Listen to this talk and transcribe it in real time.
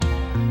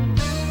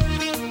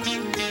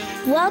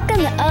Welcome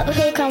to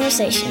Uphill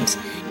Conversations,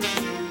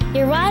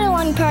 your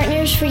ride-along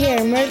partners for your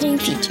emerging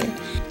future.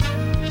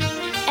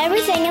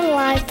 Everything in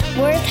life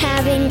worth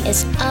having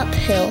is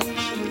uphill.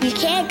 You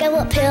can't go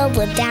uphill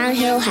with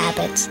downhill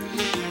habits.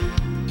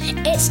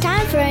 It's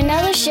time for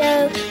another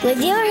show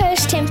with your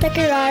hosts Tim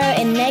Picararo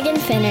and Megan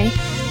Finner.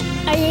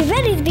 Are you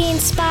ready to be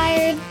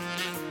inspired?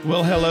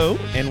 Well, hello,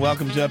 and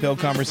welcome to Uphill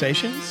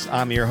Conversations.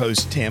 I'm your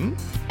host, Tim.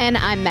 And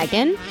I'm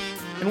Megan.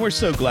 And we're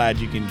so glad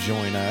you can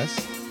join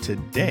us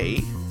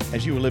today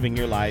as you are living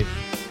your life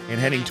and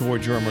heading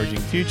towards your emerging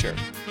future.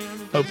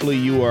 Hopefully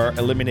you are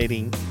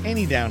eliminating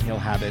any downhill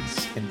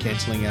habits and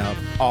canceling out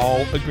all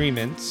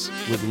agreements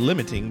with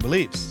limiting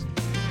beliefs.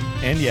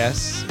 And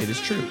yes, it is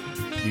true.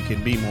 You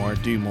can be more,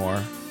 do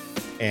more,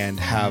 and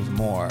have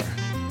more.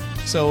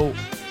 So,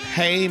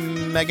 hey,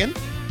 Megan.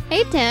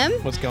 Hey, Tim.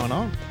 What's going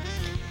on?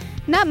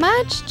 Not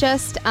much,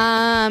 just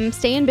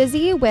staying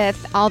busy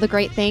with all the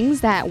great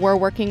things that we're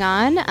working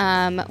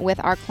on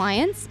with our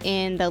clients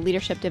in the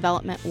leadership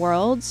development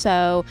world.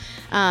 So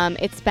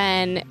it's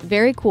been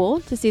very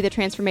cool to see the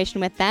transformation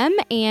with them.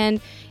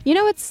 And, you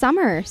know, it's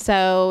summer,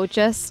 so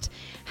just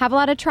have a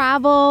lot of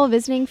travel,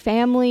 visiting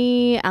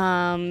family,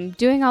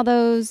 doing all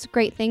those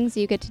great things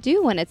you get to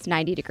do when it's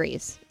 90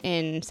 degrees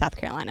in South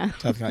Carolina.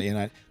 South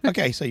Carolina.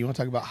 Okay, so you want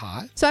to talk about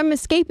hot? So I'm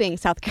escaping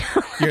South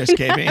Carolina. You're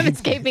escaping? I'm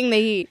escaping the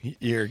heat.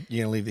 You're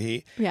going to leave the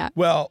heat? Yeah.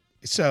 Well,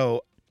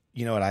 so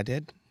you know what I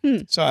did?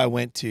 So I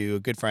went to a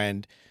good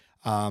friend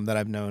that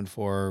I've known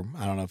for,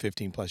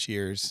 15 plus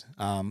years.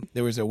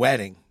 There was a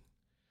wedding.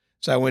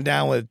 So I went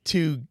down with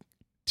two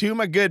of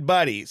my good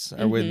buddies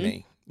are with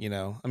me, you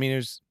know. I mean,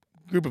 there's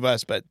a group of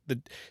us, but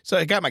so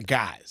I got my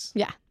guys.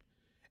 Yeah.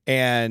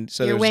 And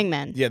so your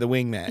wingmen. Yeah, the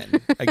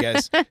wingmen, I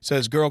guess. So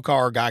it's girl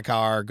car, guy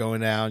car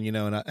going down, you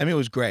know, and I mean, it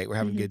was great. We're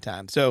having a good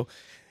time. So,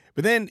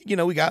 but then, you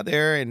know, we got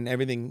there and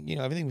everything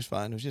was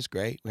fun. It was just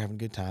great. We're having a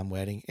good time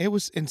wedding. It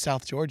was in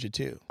South Georgia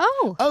too.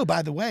 Oh,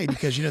 by the way,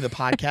 because you know, the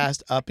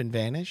podcast Up and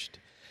Vanished.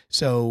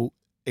 So,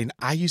 and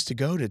I used to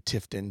go to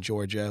Tifton,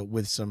 Georgia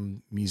with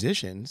some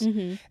musicians.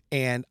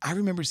 And I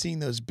remember seeing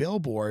those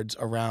billboards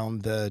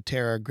around the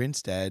Tara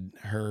Grinstead,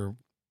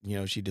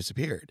 she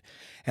disappeared.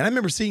 And I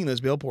remember seeing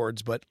those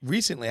billboards, but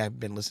recently I've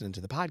been listening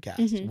to the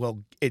podcast.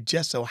 Well, it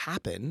just so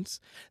happens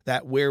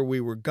that where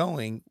we were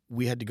going,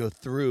 we had to go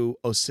through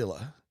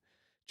Ocilla,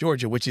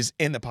 Georgia, which is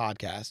in the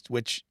podcast,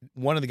 which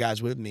one of the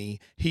guys with me,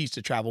 he used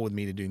to travel with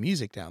me to do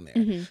music down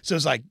there. So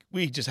it's like,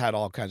 we just had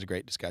all kinds of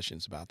great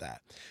discussions about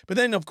that. But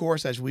then, of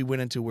course, as we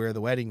went into where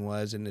the wedding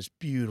was in this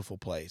beautiful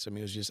place, I mean,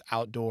 it was just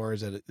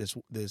outdoors at it's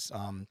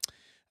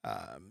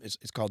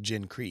called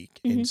Gin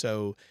Creek. And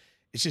so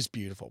it's just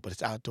beautiful, but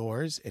it's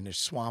outdoors and there's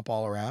swamp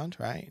all around,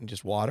 right? And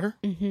just water.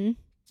 And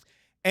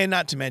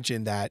not to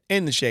mention that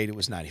in the shade, it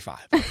was 95.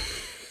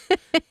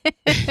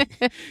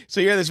 So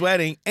you're at this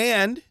wedding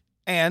and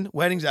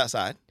wedding's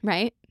outside.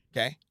 Right.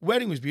 Okay.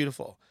 Wedding was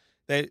beautiful.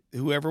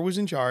 Whoever was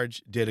in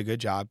charge did a good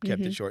job,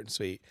 kept it short and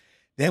sweet.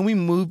 Then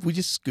we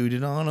just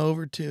scooted on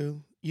over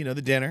to,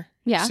 the dinner.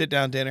 Yeah. Sit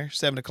down dinner.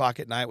 7:00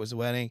 at night was the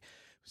wedding.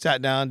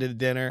 Sat down, did the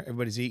dinner.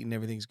 Everybody's eating.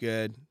 Everything's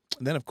good.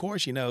 And then, of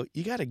course, you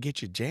got to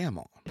get your jam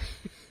on.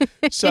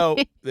 So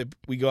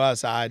we go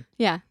outside.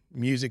 Yeah.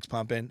 Music's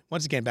pumping.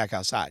 Once again, back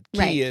outside.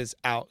 Key is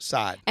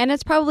outside. And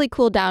it's probably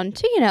cooled down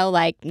to,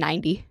 like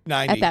 90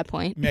 at that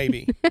point.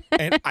 Maybe.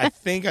 And I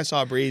think I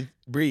saw a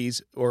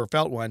breeze or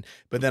felt one,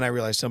 but then I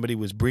realized somebody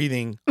was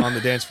breathing on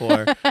the dance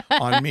floor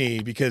on me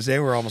because they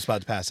were almost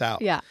about to pass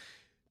out. Yeah.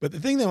 But the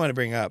thing that I want to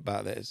bring up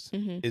about this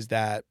is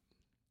that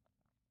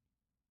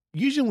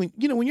usually,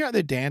 when you're out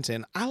there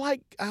dancing, I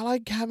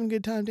like having a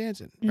good time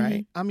dancing,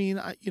 right? I mean,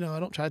 I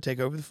don't try to take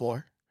over the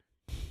floor.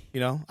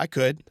 I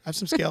could. I have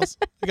some skills.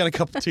 I got a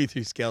couple,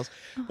 2-3 skills.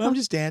 But I'm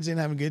just dancing,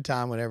 having a good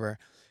time, whatever.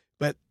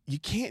 But you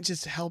can't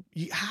just help.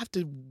 You have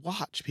to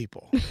watch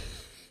people.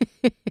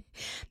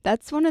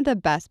 That's one of the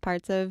best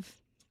parts of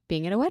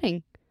being at a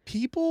wedding.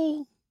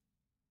 People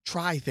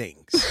try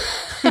things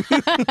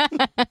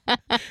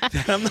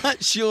that I'm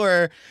not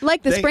sure.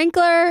 Like the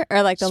sprinkler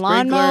or like the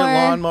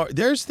lawnmower.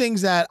 There's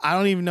things that I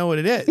don't even know what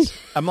it is.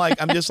 I'm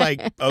just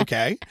like,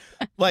 okay.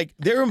 Like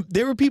there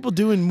were people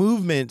doing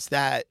movements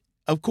that,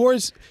 of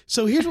course.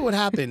 So here's what would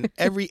happen.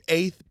 Every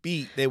 8th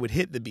beat, they would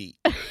hit the beat.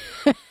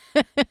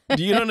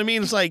 Do you know what I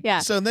mean? It's like,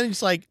 so then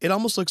it's like, it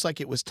almost looks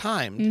like it was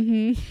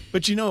timed,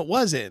 but it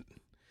wasn't.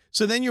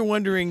 So then you're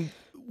wondering,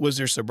 was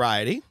there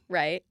sobriety?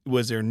 Right.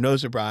 Was there no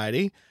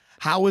sobriety?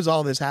 How was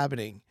all this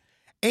happening?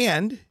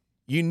 And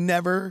you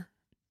never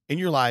in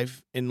your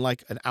life, in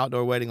like an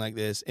outdoor wedding like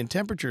this, in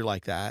temperature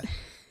like that,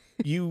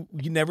 you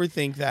never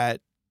think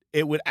that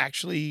it would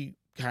actually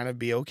kind of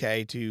be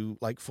okay to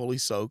like fully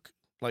soak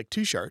like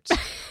 2 shirts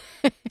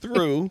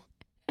through.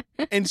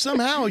 And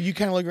somehow you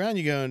kind of look around,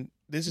 you're going,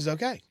 this is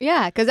okay.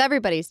 Yeah, because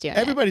everybody's doing it.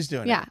 Everybody's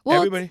doing it. Yeah. Well,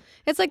 everybody.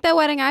 It's like that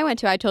wedding I went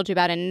to, I told you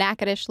about in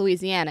Natchitoches,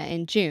 Louisiana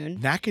in June.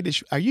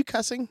 Natchitoches? Are you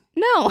cussing?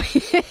 No.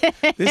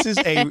 This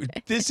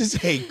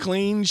is a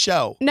clean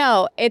show.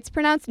 No, it's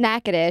pronounced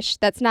Natchitoches.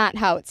 That's not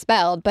how it's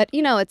spelled, but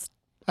it's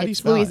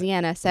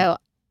Louisiana. So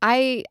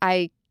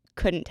I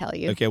couldn't tell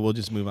you. Okay, we'll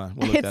just move on.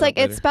 We'll look It's that like up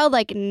later. it's spelled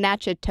like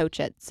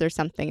Natchitoches or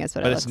something is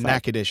what But it it's looks like.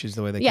 Natchitoches is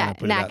the way they Yeah, kind of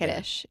put it out there.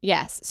 Natchitoches.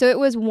 Yes. So it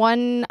was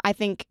 1, I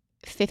think,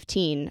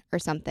 15 or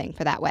something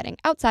for that wedding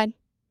outside.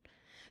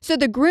 So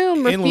the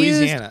groom In refused.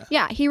 Louisiana.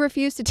 Yeah, he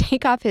refused to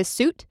take off his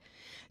suit.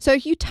 So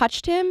if you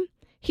touched him,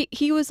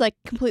 he was like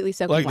completely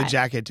soaking Like the wet.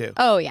 jacket too.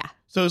 Oh yeah.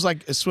 So it was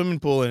like a swimming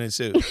pool in his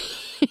suit.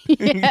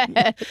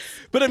 Yes.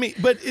 But I mean,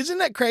 but isn't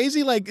that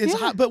crazy? Like it's Yeah.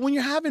 hot. But when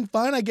you're having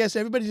fun, I guess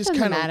everybody just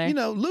Doesn't kind of,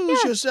 matter.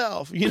 lose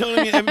yourself. You know what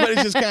I mean?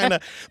 Everybody's just kind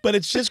of. But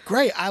it's just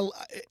great. And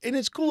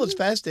it's cool. It's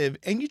festive.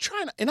 And you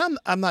try. And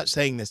I'm not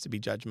saying this to be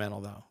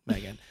judgmental though,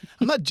 Megan.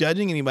 I'm not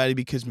judging anybody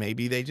because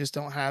maybe they just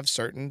don't have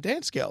certain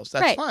dance skills.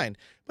 That's Right. fine.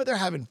 But they're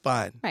having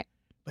fun. Right.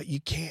 But you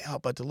can't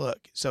help but to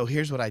look. So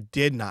here's what I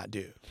did not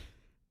do.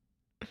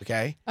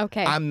 Okay.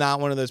 Okay. I'm not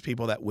one of those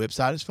people that whips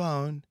out his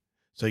phone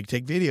so he can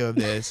take video of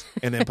this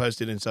and then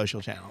post it in social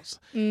channels.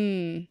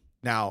 Mm.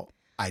 Now,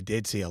 I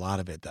did see a lot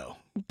of it though.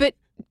 But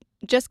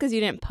just because you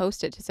didn't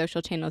post it to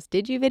social channels,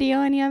 did you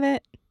video any of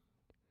it?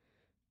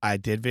 I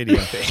did video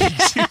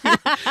things,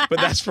 but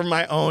that's for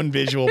my own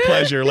visual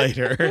pleasure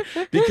later.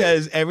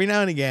 Because every now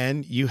and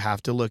again, you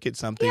have to look at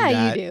something Yeah, you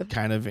that do.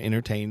 kind of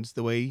entertains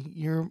the way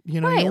you're, Right.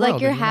 your Like world you're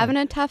and your having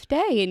life. a tough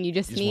day and you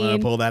just You just want need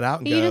to pull that out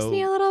and you go just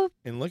need a little.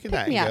 and look at pick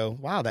that me and up. go,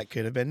 wow, that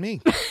could have been me.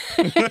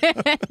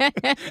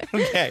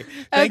 Okay.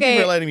 Thank you Okay.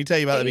 for letting me tell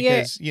you about it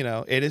Yeah. because,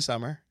 it is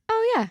summer.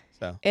 Oh yeah.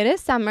 So It is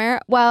summer.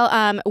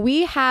 Well,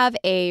 we have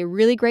a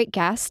really great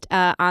guest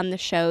on the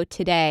show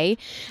today,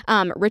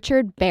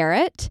 Richard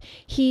Barrett.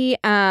 He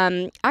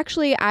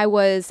actually, I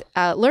was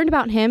learned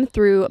about him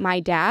through my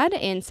dad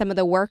and some of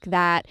the work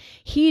that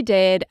he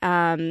did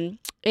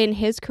in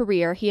his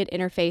career. He had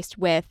interfaced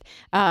with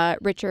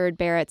Richard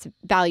Barrett's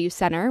Value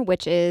Center,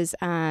 which is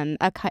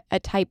a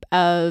type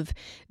of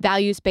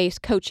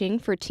values-based coaching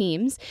for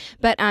teams.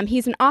 But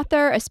he's an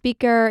author, a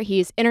speaker.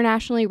 He's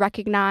internationally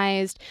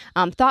recognized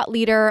thought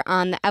leader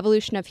on the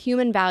evolution of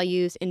human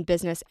values in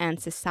business and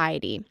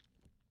society.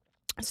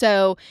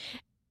 So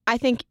I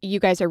think you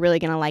guys are really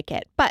going to like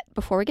it. But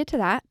before we get to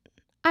that,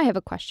 I have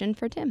a question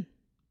for Tim.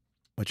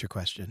 what's your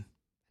question?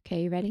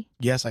 Okay, you ready?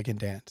 Yes, I can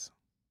dance.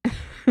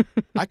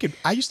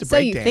 I used to So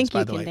break you dance, think by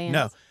you the can way. dance?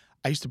 No,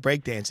 I used to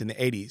break dance in the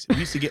 80s. We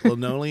used to get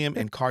linoleum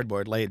and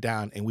cardboard, lay it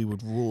down, and we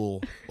would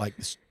rule like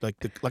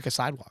a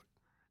sidewalk.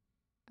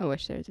 I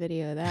wish there was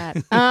video of that.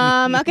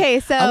 Okay,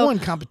 so I won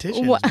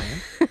competitions, What-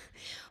 man.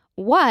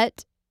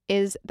 what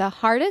is the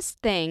hardest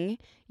thing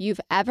you've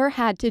ever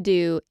had to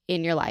do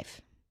in your life?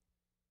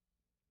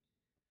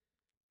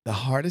 The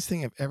hardest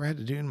thing I've ever had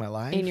to do in my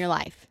life? In your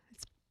life.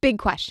 It's a big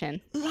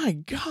question. My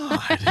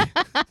God.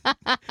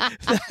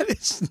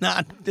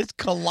 It's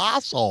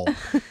colossal.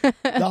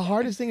 The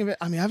hardest thing of it,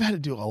 I've had to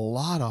do a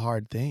lot of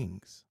hard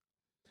things.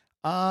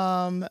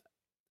 I'll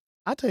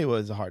tell you what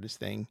was the hardest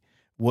thing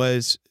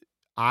was,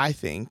 I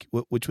think,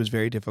 which was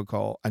very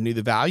difficult. I knew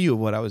the value of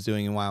what I was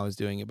doing and why I was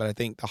doing it, but I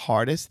think the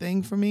hardest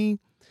thing for me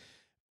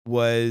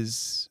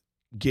was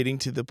getting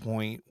to the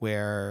point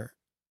where,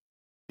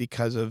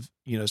 because of,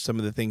 some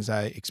of the things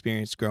I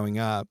experienced growing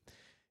up,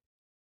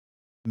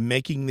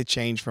 making the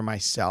change for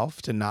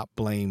myself to not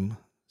blame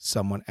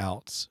someone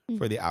else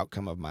for the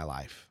outcome of my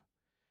life.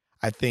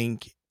 I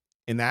think,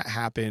 and that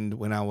happened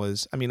when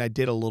I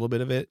did a little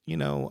bit of it,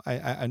 I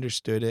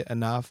understood it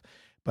enough.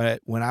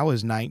 But when I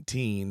was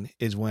 19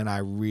 is when I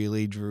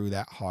really drew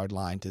that hard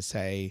line to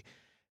say,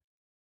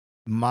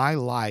 my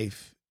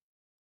life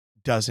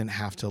doesn't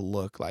have to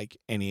look like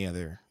any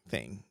other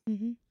thing.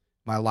 Mm-hmm.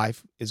 My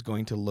life is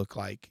going to look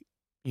like,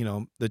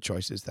 the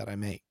choices that I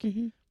make.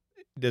 Mm-hmm.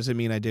 Doesn't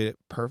mean I did it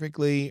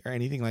perfectly or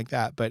anything like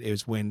that, but it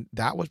was when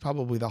that was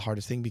probably the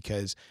hardest thing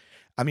because,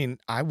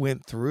 I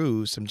went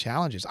through some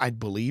challenges. I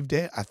believed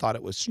it. I thought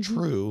it was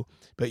true,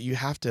 but you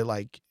have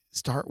to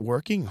start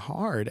working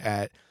hard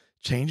at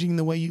changing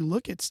the way you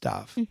look at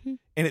stuff. Mm-hmm.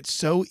 And it's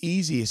so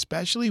easy,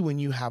 especially when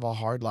you have a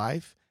hard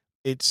life.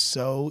 It's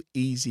so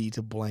easy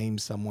to blame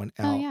someone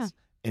else Oh, yeah.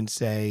 and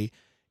say,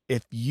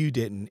 if you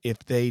didn't, if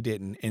they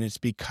didn't, and it's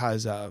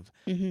because of,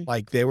 Mm-hmm.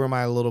 they were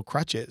my little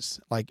crutches.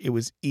 It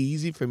was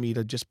easy for me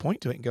to just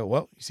point to it and go,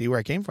 well, you see where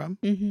I came from,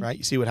 Mm-hmm. right?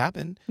 You see what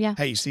happened? Yeah.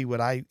 Hey, you see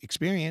what I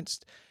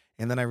experienced?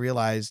 And then I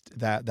realized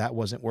that that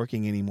wasn't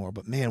working anymore.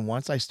 But man,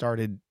 once I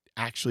started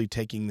actually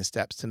taking the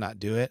steps to not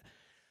do it,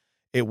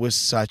 it was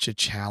such a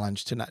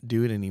challenge to not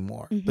do it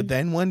anymore. Mhm. But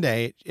then one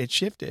day it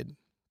shifted.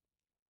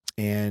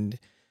 And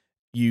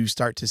you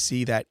start to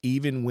see that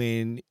even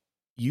when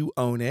you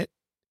own it,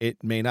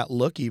 it may not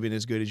look even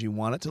as good as you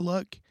want it to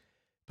look.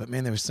 But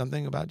man, there was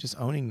something about just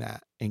owning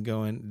that and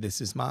going,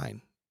 this is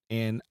mine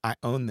and I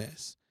own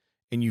this.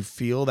 And you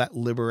feel that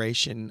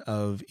liberation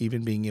of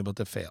even being able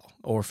to fail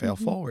or fail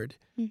Mhm. forward,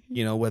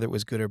 Mm-hmm. whether it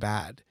was good or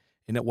bad.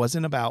 And it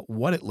wasn't about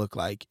what it looked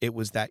like. It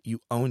was that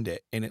you owned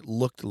it and it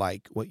looked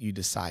like what you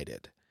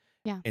decided.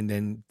 Yeah. And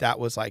then that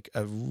was a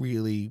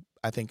really,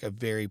 I think, a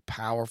very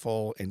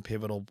powerful and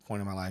pivotal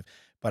point in my life.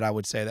 But I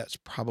would say that's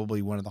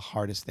probably one of the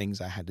hardest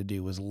things I had to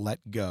do was let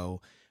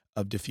go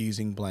of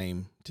diffusing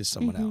blame to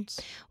someone else.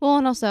 Well,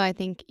 and also I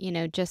think,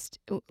 just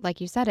like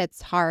you said,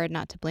 it's hard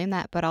not to blame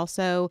that. But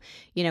also,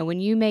 when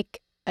you make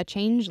a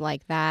change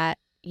like that,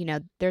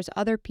 there's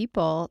other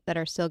people that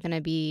are still going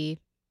to be,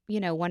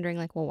 wondering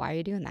like, well, why are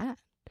you doing that?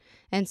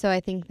 And so I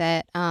think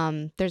that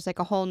there's like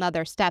a whole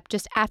nother step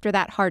just after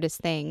that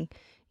hardest thing,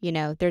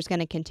 there's going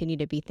to continue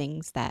to be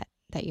things that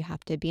you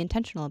have to be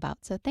intentional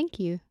about. So thank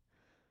you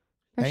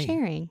for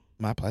sharing.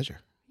 My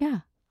pleasure. Yeah.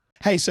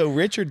 Hey, so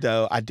Richard,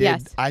 though, I did.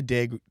 Yes. I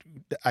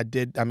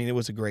mean, it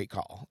was a great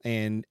call,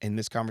 and in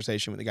this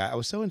conversation with the guy, I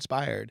was so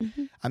inspired.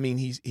 I mean,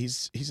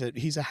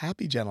 he's a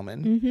happy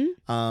gentleman,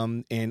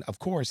 and of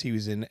course, he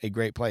was in a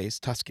great place,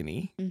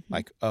 Tuscany.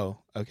 Like, oh,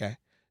 okay,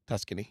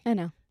 Tuscany. I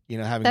know.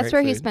 Having that's great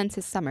where food. he spends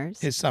his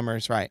summers. His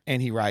summers, right?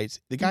 And he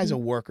writes. The guy's a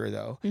worker,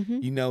 though.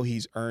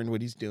 He's earned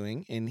what he's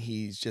doing, and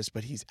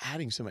but he's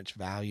adding so much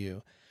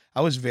value. I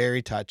was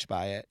very touched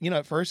by it.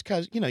 At first,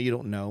 because you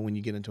don't know when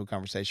you get into a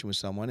conversation with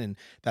someone, and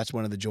that's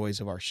one of the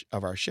joys of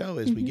our show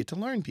is we get to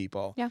learn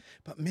people. Yeah.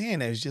 But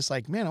man, it was just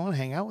like, man, I want to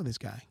hang out with this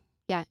guy.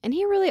 Yeah, and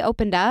he really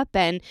opened up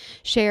and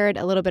shared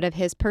a little bit of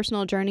his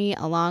personal journey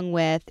along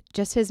with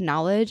just his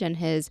knowledge and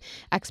his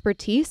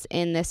expertise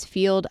in this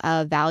field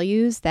of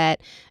values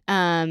that,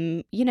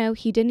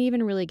 he didn't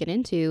even really get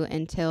into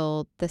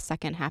until the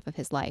second half of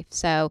his life.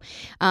 So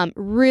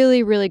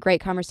really, really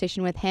great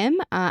conversation with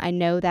him. I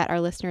know that our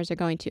listeners are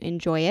going to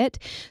enjoy it.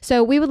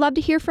 So we would love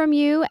to hear from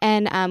you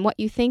and what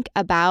you think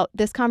about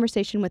this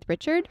conversation with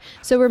Richard.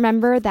 So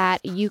remember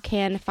that you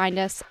can find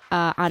us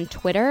on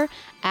Twitter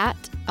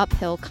at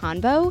Uphill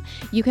Convo.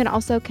 You can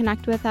also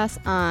connect with us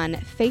on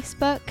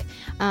Facebook,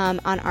 on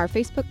our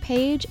Facebook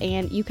page,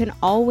 and you can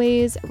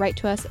always write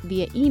to us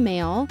via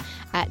email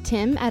at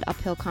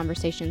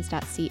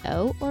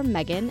tim@uphillconversations.co or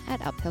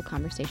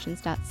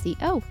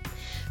megan@uphillconversations.co.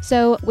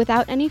 So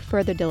without any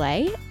further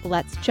delay,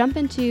 let's jump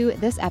into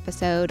this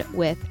episode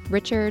with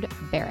Richard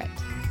Barrett.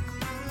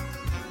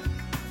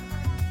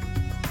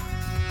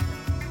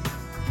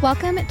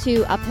 Welcome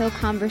to Uphill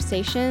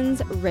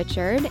Conversations,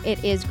 Richard.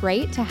 It is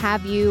great to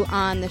have you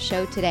on the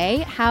show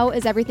today. How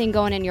is everything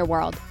going in your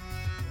world?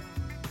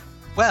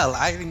 Well,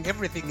 I think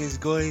everything is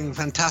going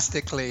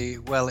fantastically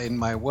well in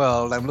my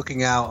world. I'm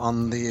looking out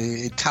on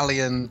the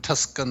Italian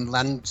Tuscan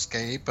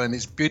landscape, and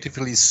it's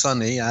beautifully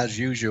sunny as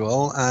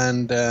usual.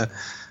 And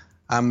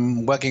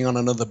I'm working on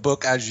another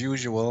book as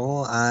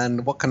usual.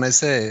 And what can I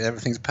say?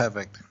 Everything's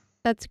perfect.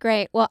 That's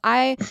great. Well,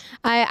 I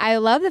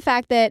love the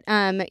fact that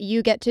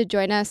you get to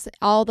join us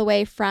all the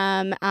way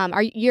from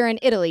you're in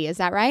Italy, is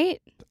that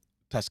right?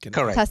 Tuscany.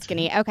 Correct.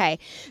 Tuscany. Okay.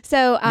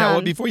 So now,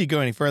 before you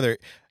go any further,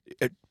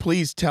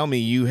 please tell me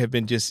you have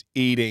been just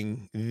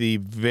eating the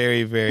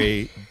very,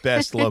 very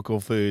best local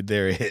food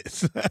there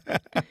is.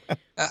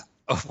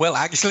 Well,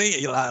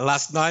 actually,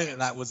 last night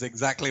that was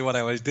exactly what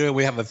I was doing.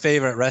 We have a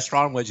favorite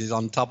restaurant which is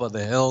on top of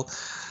the hill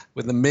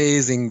with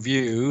amazing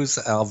views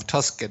of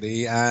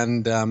Tuscany,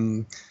 and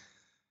I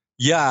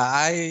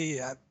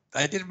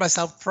did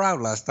myself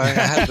proud last night.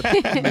 I had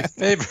my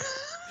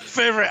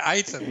favorite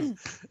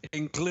items,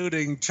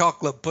 including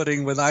chocolate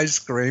pudding with ice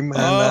cream,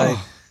 and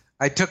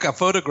I took a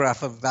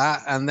photograph of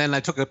that, and then I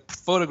took a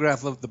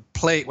photograph of the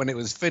plate when it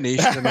was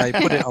finished, and I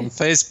put it on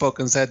Facebook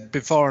and said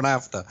before and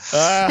after.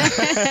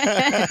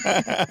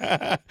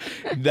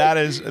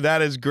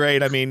 That is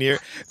great. I mean,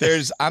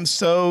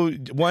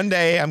 one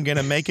day I'm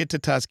gonna make it to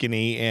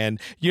Tuscany, and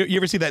you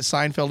ever see that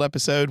Seinfeld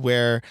episode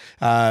where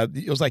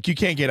it was like you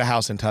can't get a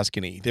house in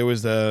Tuscany? There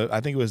was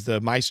I think it was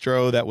the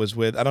maestro that was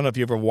with. I don't know if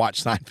you ever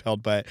watched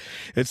Seinfeld, but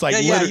it's like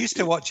I used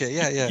to watch it.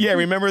 Yeah.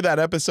 Remember that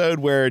episode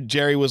where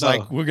Jerry was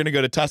like, "We're gonna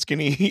go to Tuscany,"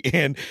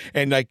 and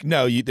like,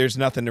 no, there's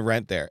nothing to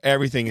rent there.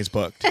 Everything is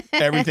booked.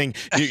 Everything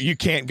you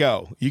can't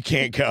go. You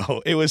can't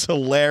go. It was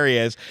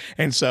hilarious.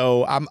 And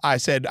so I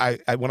said,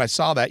 when I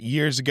saw that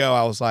years ago,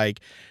 I was like,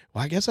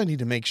 well, I guess I need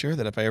to make sure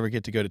that if I ever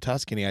get to go to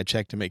Tuscany, I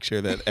check to make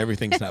sure that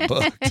everything's not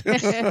booked.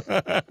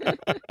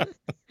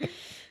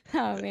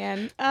 Oh,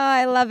 man. Oh,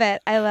 I love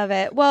it. I love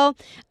it. Well,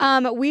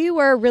 we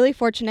were really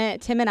fortunate,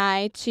 Tim and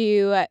I,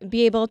 to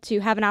be able to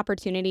have an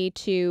opportunity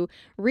to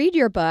read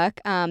your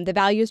book, The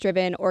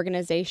Values-Driven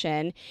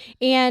Organization.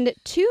 And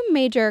two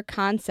major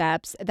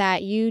concepts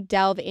that you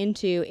delve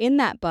into in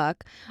that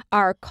book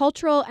are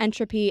cultural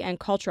entropy and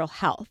cultural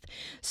health.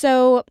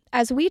 So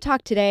as we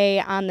talk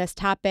today on this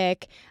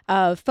topic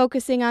of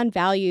focusing on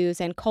values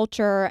and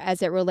culture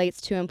as it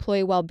relates to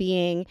employee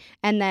well-being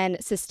and then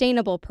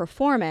sustainable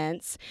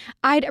performance,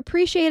 I'd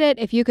appreciate it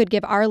if you could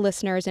give our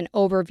listeners an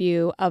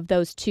overview of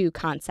those two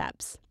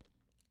concepts.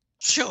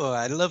 Sure,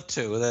 I'd love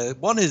to.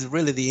 One is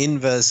really the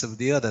inverse of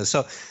the other.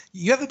 So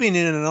you ever been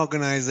in an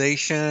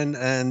organization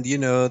and,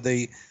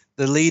 the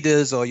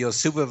leaders or your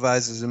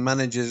supervisors and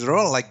managers are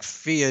all like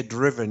fear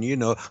driven,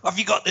 have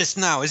you got this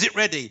now? Is it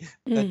ready?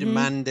 They're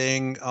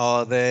demanding,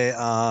 or they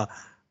are,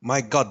 my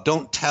God,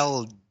 don't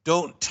tell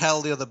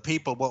the other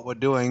people what we're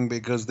doing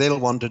because they'll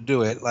want to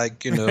do it.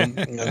 Like,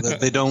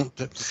 they don't,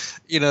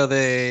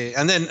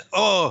 and then,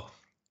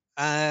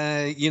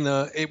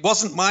 it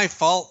wasn't my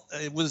fault.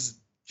 It was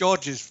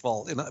George's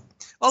fault.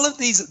 all of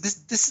these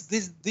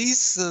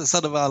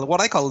sort of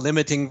what I call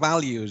limiting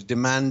values: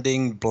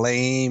 demanding,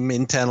 blame,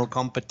 internal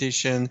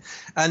competition,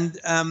 and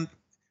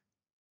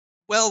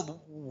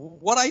well,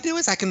 what I do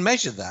is I can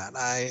measure that.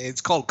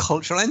 It's called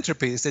cultural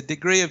entropy. It's a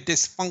degree of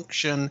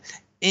dysfunction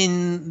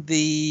in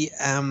the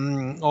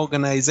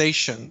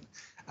organization.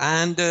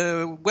 And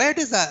where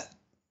does that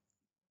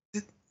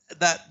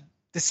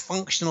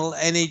dysfunctional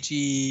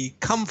energy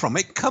come from?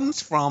 It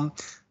comes from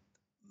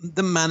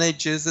the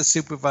managers, the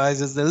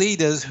supervisors, the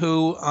leaders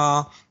who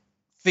are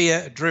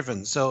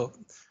fear-driven. So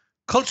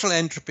cultural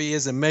entropy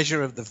is a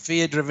measure of the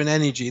fear-driven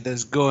energy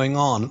that's going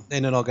on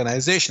in an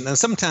organization. And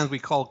sometimes we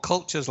call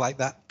cultures like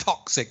that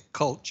toxic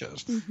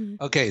cultures. Mm-hmm.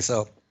 Okay,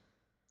 so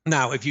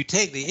now if you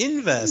take the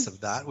inverse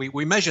of that,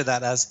 we measure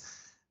that as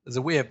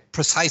a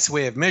precise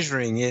way of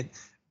measuring it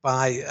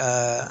by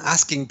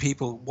asking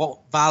people, what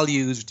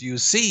values do you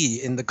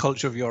see in the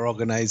culture of your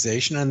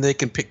organization? And they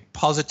can pick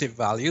positive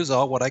values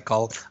or what I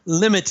call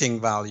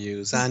limiting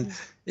values. Mm-hmm. And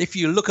if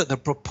you look at the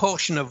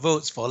proportion of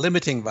votes for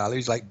limiting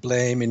values like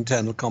blame,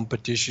 internal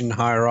competition,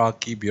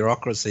 hierarchy,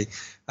 bureaucracy,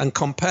 and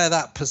compare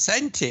that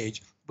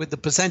percentage with the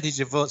percentage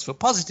of votes for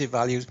positive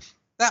values,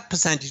 that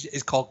percentage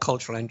is called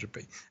cultural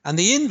entropy. And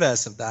the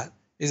inverse of that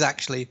is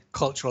actually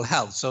cultural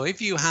health. So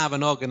if you have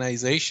an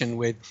organization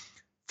with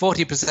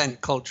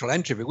 40% cultural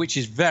entropy, which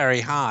is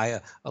very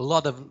high, a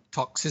lot of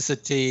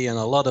toxicity and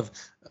a lot of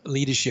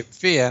leadership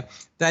fear,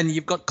 then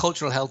you've got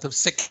cultural health of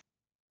 60%.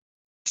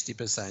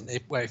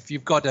 If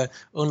you've got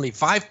only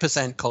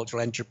 5%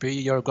 cultural entropy,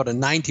 you've got a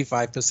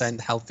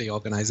 95% healthy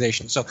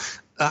organization. So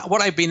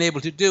what I've been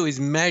able to do is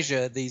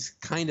measure these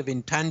kind of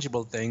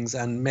intangible things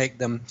and make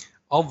them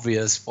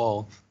obvious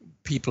for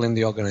people in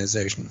the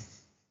organization.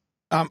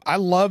 I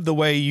love the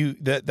way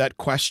that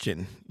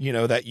question,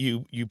 that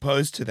you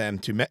pose to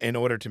them in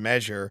order to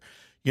measure,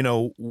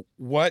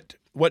 what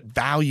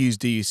values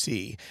do you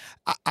see?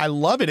 I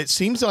love it. It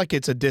seems like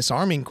it's a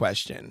disarming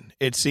question.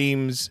 It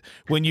seems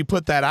when you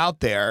put that out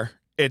there,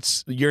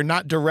 you're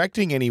not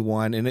directing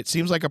anyone, and it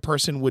seems like a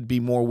person would be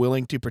more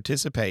willing to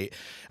participate.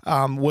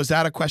 Was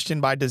that a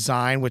question by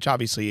design? Which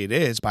obviously it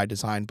is by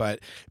design, but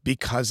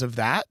because of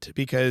that,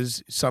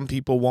 because some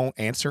people won't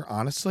answer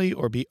honestly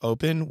or be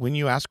open when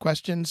you ask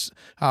questions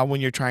when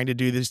you're trying to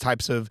do these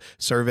types of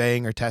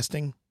surveying or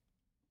testing?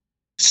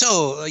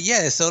 So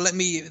let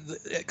me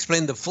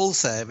explain the full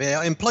survey.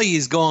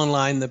 Employees go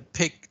online, they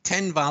pick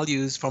 10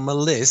 values from a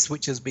list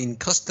which has been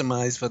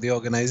customized for the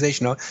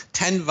organization, or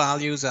 10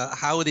 values,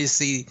 how they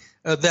see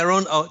their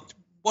own,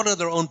 what are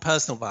their own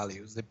personal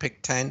values. They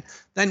pick 10.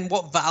 Then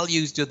what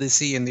values do they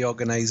see in the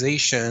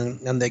organization?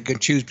 And they can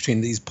choose between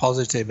these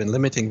positive and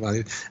limiting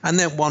values. And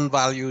then what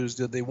values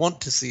do they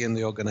want to see in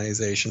the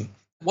organization?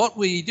 What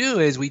we do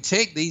is we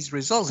take these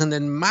results and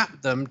then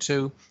map them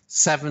to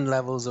 7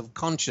 levels of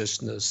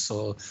consciousness.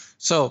 So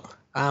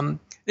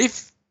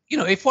if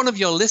one of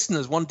your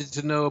listeners wanted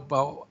to know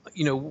about,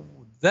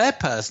 their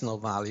personal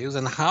values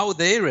and how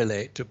they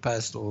relate to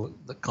personal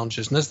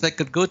consciousness, they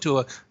could go to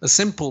a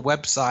simple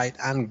website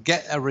and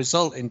get a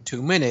result in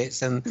 2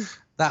 minutes. And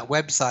that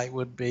website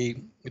would be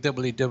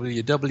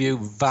www.values,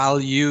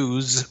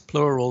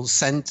 plural,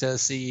 center,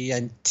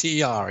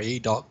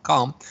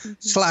 CENTRE.com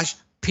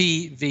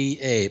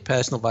 /PVA,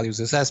 personal values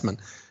assessment.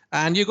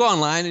 And you go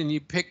online and you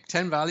pick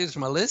 10 values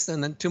from a list,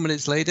 and then 2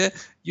 minutes later,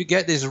 you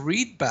get this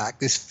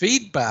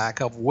feedback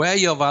of where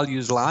your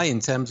values lie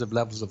in terms of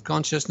levels of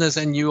consciousness,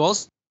 and you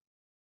also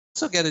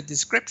get a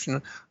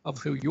description of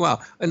who you are.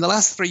 In the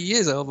last 3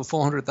 years, over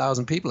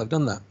 400,000 people have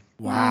done that.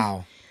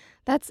 Wow.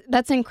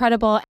 That's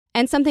incredible.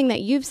 And something that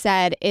you've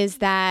said is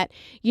that,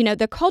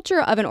 the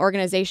culture of an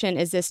organization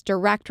is this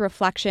direct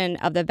reflection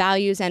of the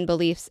values and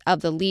beliefs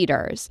of the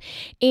leaders.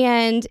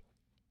 And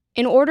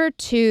in order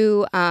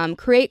to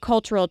create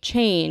cultural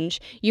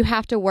change, you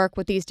have to work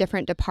with these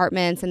different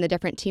departments and the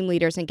different team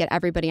leaders and get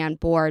everybody on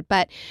board.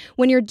 But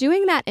when you're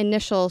doing that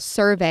initial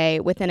survey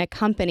within a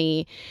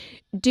company,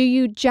 do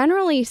you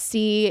generally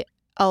see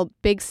a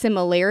big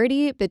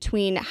similarity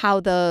between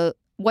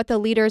what the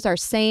leaders are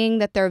saying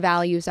that their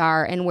values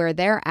are and where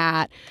they're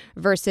at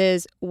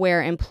versus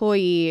where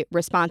employee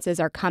responses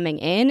are coming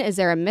in? Is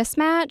there a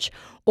mismatch,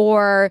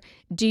 or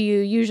do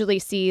you usually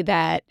see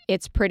that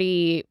it's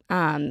pretty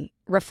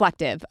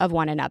reflective of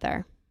one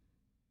another?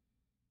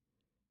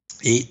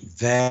 It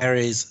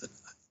varies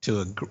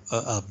to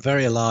a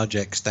very large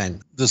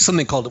extent. There's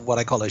something called what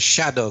I call a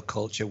shadow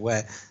culture,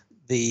 where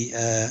the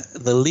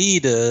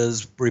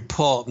leaders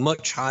report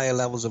much higher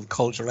levels of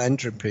cultural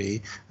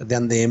entropy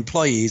than the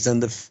employees,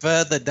 and the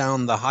further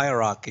down the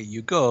hierarchy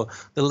you go,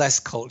 the less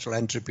cultural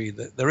entropy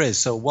that there is.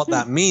 So what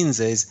that means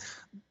is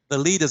the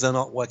leaders are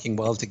not working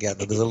well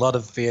together. There's a lot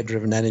of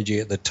fear-driven energy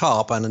at the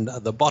top, and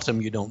at the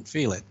bottom you don't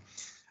feel it.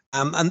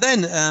 And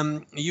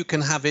then you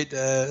can have it,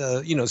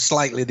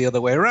 slightly the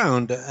other way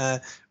around,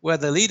 where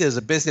the leaders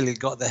have basically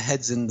got their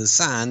heads in the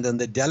sand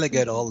and they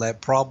delegate all their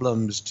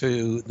problems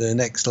to the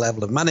next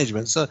level of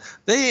management. So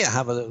they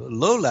have a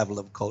low level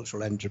of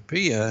cultural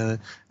entropy, and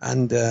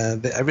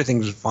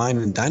everything's fine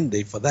and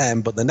dandy for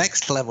them. But the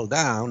next level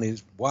down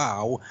is,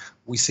 wow,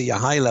 we see a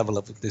high level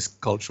of this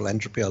cultural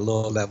entropy, a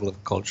low level of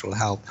cultural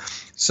health.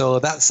 So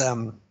that's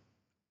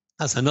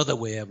another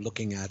way of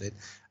looking at it.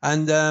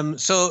 And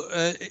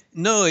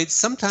no, it's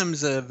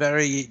sometimes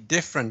very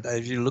different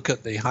as you look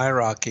at the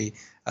hierarchy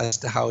as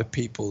to how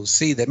people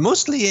see that.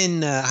 Mostly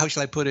in, how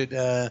shall I put it,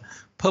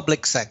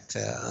 public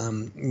sector,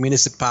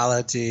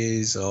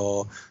 municipalities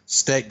or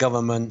state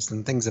governments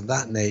and things of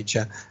that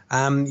nature.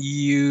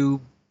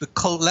 The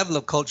level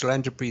of cultural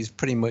entropy is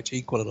pretty much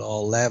equal at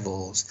all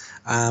levels.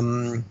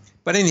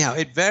 But anyhow,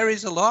 it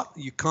varies a lot.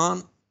 You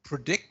can't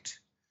predict.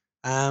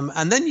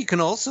 And then you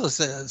can also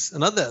say,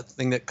 another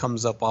thing that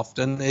comes up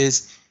often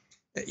is,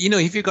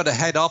 if you've got a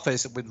head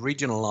office with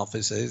regional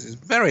offices,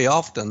 very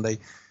often the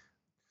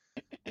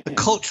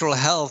cultural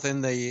health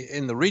in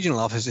the regional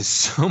office is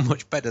so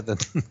much better than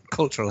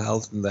cultural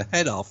health in the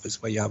head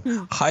office, where you have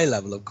high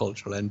level of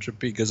cultural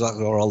entropy, because that's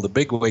where all the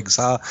big wigs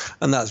are,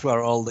 and that's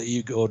where all the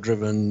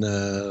ego-driven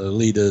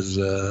leaders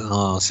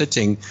are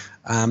sitting.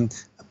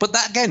 But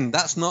that, again,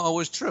 that's not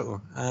always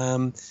true.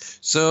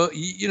 So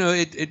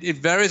it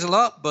varies a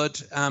lot,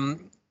 but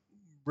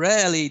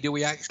rarely do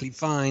we actually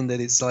find that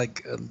it's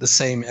like the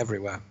same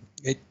everywhere.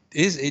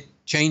 It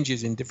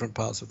changes in different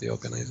parts of the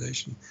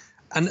organization.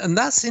 And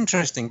that's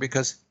interesting,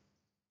 because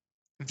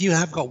if you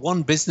have got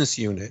one business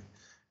unit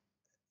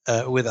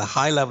with a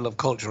high level of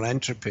cultural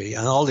entropy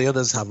and all the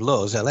others have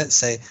low, so let's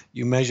say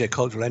you measure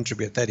cultural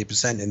entropy at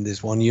 30% in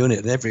this one unit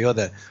and every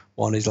other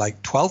one is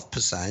like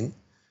 12%,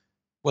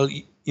 well,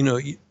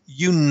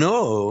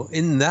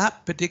 in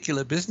that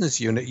particular business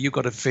unit, you've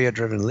got a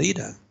fear-driven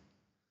leader.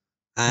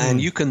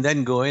 And you can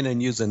then go in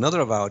and use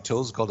another of our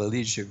tools called a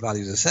leadership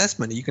values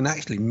assessment. You can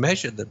actually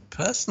measure the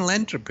personal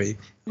entropy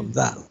of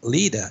that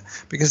leader,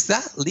 because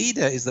that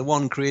leader is the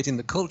one creating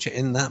the culture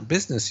in that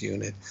business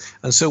unit.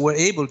 And so we're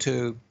able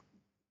to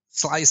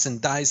slice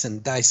and dice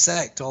and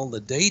dissect all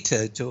the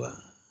data to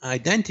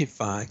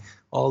identify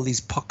all these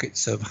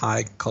pockets of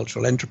high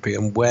cultural entropy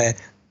and where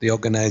the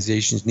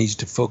organization needs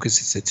to focus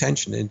its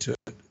attention into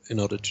it in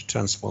order to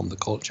transform the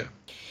culture.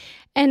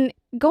 And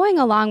going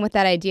along with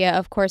that idea,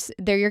 of course,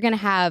 you're going to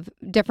have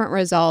different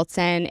results,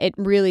 and it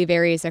really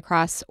varies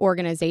across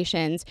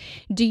organizations.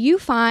 Do you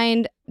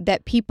find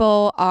that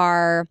people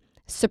are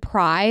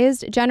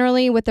surprised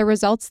generally with the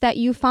results that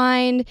you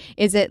find?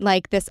 Is it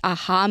like this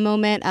aha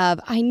moment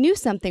of, I knew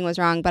something was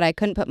wrong, but I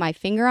couldn't put my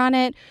finger on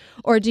it?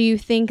 Or do you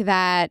think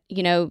that,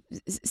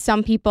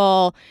 some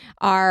people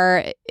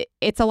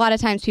it's a lot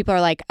of times people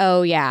are like,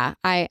 oh yeah,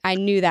 I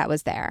knew that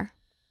was there.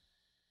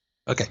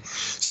 Okay.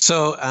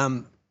 So,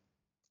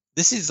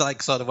 this is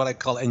like sort of what I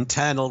call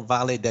internal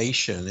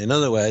validation. In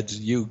other words,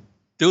 you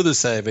do the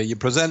survey, you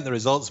present the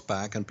results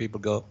back, and people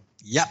go,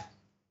 "Yep,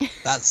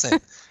 that's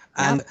it."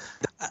 and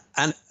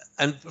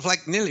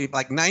like nearly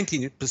like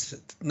 90 to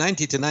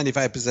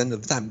 95%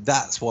 of the time,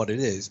 that's what it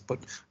is. But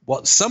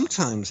what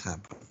sometimes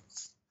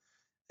happens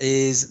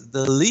is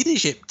the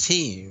leadership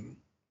team,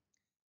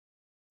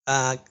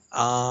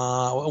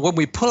 when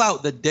we pull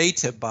out the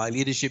data by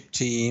leadership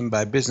team,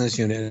 by business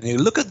unit, and you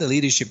look at the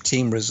leadership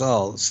team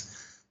results.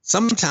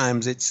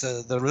 Sometimes it's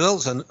the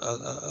results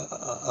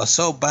are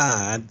so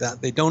bad that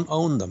they don't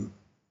own them.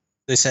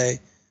 They say,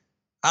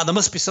 there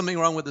must be something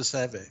wrong with the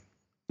survey.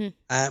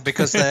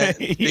 Because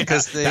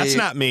that's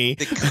not me.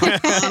 They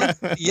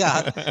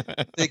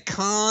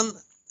can't,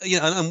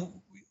 and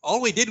all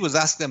we did was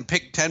ask them,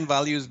 pick 10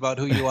 values about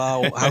who you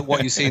are,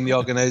 what you see in the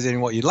organization,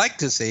 what you'd like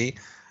to see.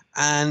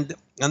 And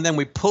then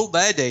we pulled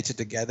their data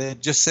together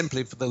just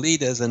simply for the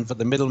leaders and for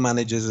the middle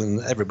managers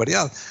and everybody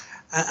else.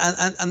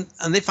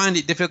 And they find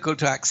it difficult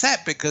to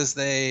accept because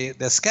they're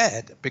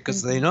scared,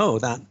 because they know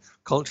that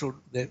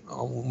they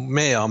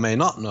may or may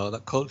not know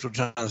that cultural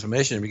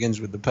transformation begins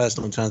with the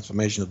personal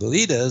transformation of the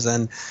leaders,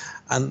 and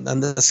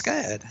they're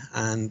scared.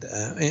 And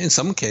in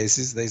some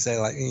cases they say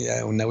like,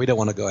 no, we don't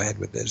want to go ahead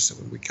with this.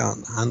 We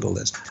can't handle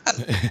this.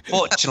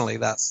 Fortunately,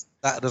 that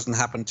doesn't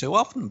happen too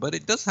often, but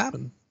it does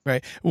happen.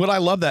 Right. Well, I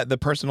love that, the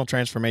personal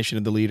transformation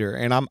of the leader,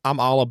 and I'm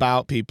all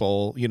about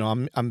people.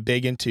 I'm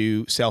big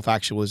into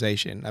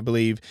self-actualization. I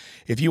believe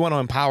if you want to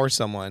empower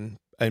someone,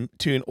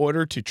 in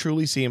order to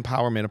truly see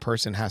empowerment, a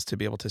person has to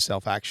be able to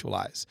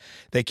self-actualize.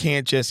 They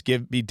can't just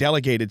be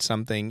delegated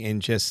something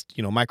and just,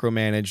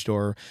 micromanaged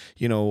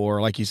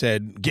or like you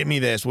said, give me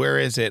this, where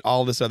is it?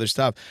 All this other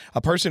stuff.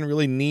 A person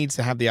really needs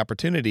to have the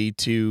opportunity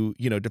to,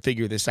 to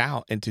figure this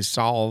out and to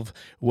solve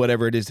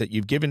whatever it is that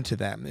you've given to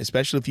them,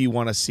 especially if you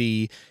want to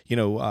see,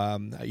 I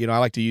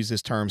like to use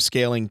this term,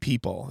 scaling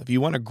people. If you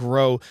want to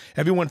grow,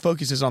 everyone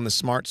focuses on the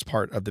smarts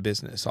part of the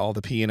business, all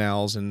the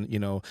P&Ls and,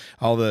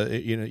 all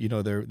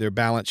the, their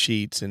balance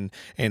sheets and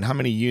how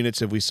many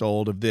units have we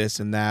sold of this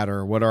and that,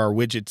 or what are our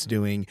widgets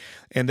doing?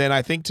 And then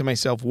I think to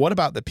myself, what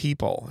about the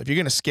people? If you're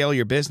going to scale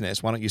your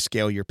business, why don't you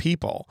scale your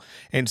people?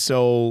 And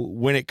so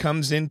when it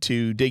comes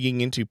into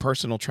digging into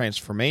personal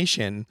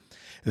transformation,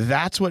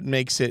 that's what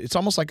makes it's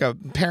almost like a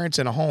parents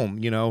in a home.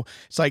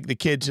 It's like the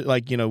kids,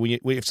 like,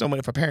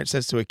 if a parent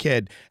says to a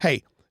kid,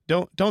 hey,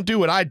 don't do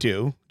what I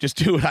do, just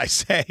do what I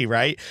say,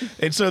 right?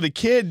 And so the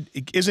kid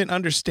isn't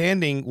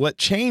understanding what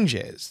change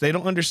is. They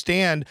don't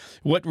understand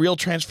what real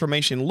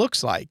transformation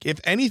looks like. If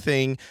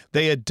anything,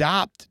 they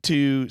adopt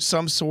to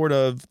some sort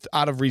of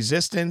out of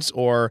resistance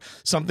or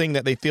something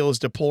that they feel is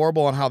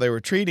deplorable on how they were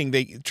treated.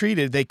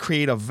 They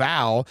create a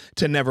vow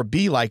to never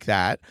be like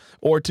that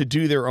or to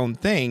do their own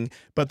thing,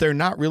 but they're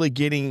not really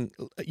getting,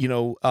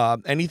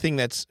 anything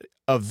that's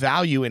of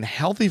value and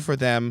healthy for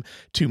them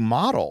to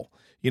model.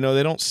 They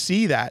don't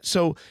see that.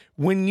 So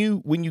when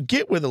you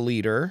get with a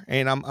leader,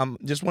 and I'm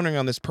just wondering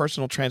on this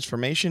personal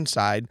transformation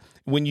side,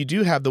 when you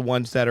do have the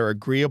ones that are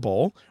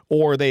agreeable,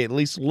 or they at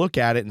least look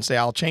at it and say,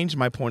 I'll change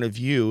my point of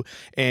view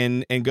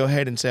and go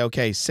ahead and say,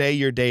 okay, say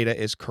your data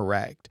is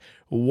correct.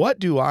 What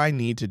do I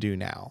need to do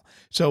now?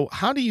 So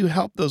how do you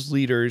help those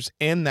leaders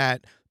in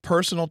that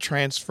personal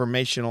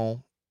transformation,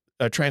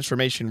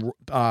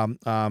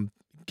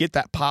 get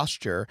that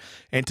posture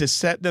and to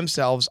set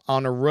themselves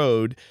on a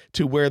road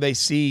to where they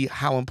see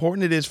how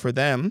important it is for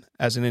them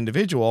as an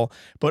individual,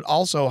 but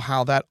also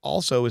how that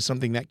also is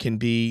something that can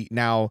be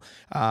now,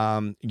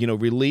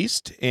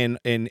 released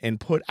and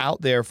put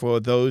out there for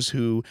those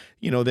who,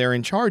 they're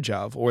in charge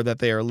of or that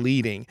they are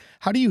leading.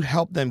 How do you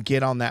help them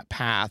get on that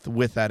path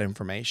with that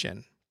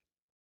information?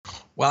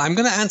 Well, I'm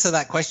going to answer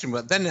that question,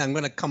 but then I'm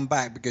going to come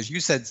back because you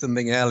said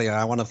something earlier.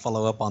 I want to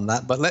follow up on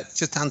that, but let's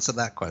just answer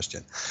that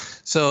question.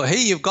 So here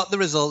you've got the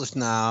results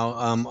now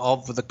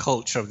of the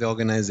culture of the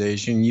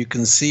organization. You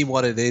can see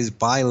what it is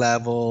by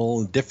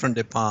level, different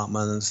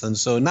departments. And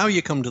so now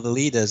you come to the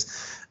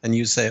leaders and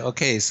you say,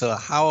 okay, so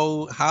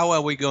how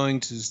are we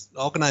going to,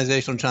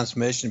 organizational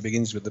transformation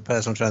begins with the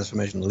personal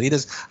transformation of the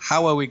leaders.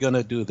 How are we going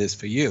to do this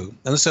for you?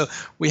 And so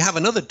we have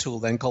another tool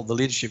then called the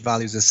Leadership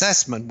Values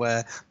Assessment,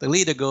 where the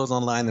leader goes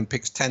online and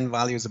picks 10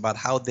 values about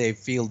how they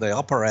feel they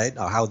operate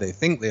or how they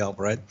think they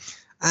operate.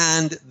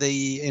 And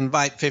they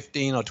invite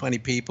 15 or 20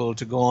 people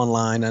to go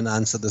online and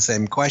answer the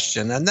same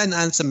question, and then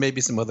answer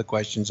maybe some other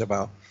questions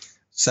about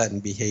certain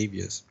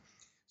behaviors.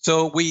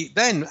 So we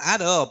then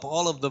add up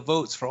all of the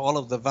votes for all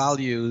of the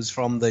values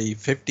from the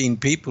 15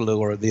 people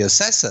who are the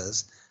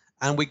assessors,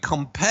 and we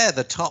compare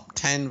the top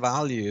 10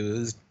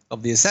 values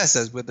of the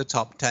assessors with the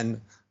top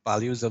 10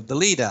 values of the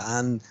leader.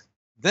 And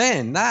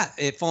then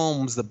it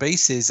forms the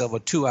basis of a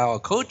 2-hour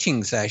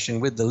coaching session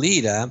with the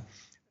leader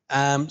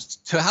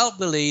to help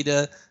the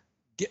leader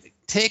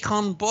take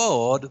on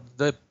board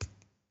the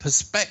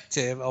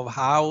perspective of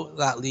how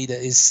that leader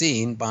is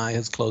seen by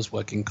his close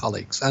working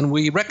colleagues. And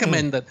we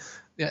recommend that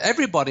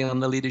everybody on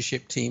the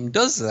leadership team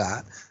does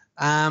that.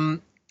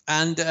 And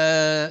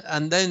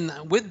then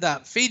with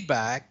that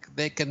feedback,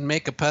 they can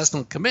make a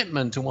personal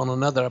commitment to one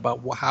another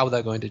about how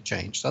they're going to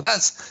change. So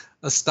that's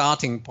a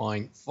starting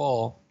point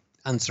for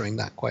answering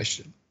that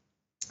question.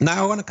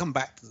 Now I want to come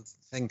back to the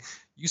thing.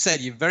 You said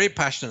you're very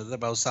passionate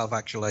about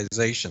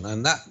self-actualization,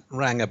 and that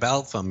rang a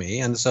bell for me.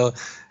 And so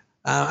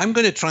I'm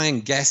going to try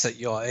and guess at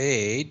your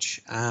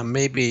age,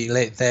 maybe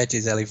late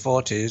 30s, early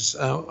 40s.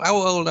 How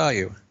old are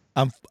you?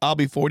 I'll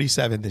be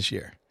 47 this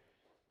year.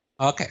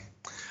 Okay.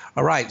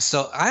 All right.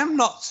 So I am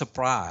not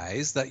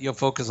surprised that you're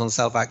focused on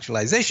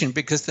self-actualization,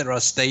 because there are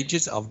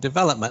stages of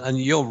development, and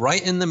you're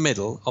right in the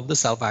middle of the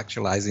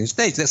self-actualizing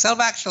stage. The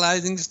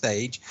self-actualizing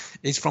stage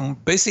is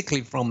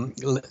basically from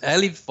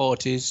early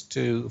 40s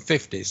to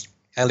 50s,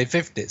 early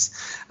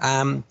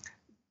 50s.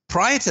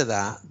 Prior to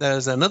that,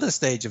 there's another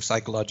stage of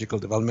psychological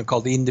development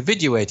called the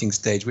individuating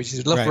stage, which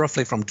is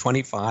roughly from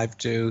 25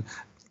 to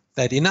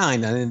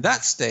 39. And in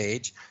that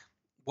stage,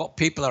 what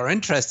people are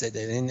interested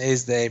in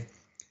is they've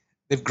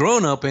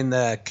grown up in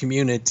their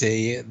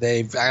community.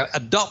 They've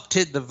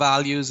adopted the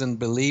values and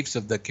beliefs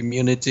of the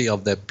community,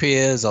 of their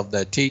peers, of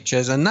their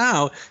teachers, and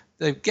now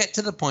they get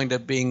to the point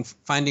of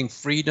finding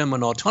freedom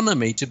and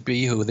autonomy to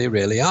be who they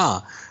really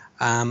are.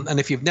 And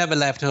if you've never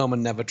left home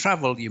and never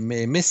traveled, you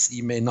may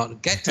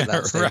not get to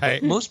that stage.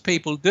 Right. But most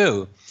people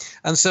do.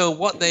 And so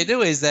what they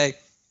do is they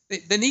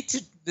need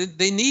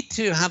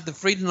to have the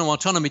freedom and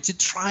autonomy to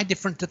try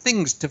different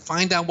things, to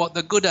find out what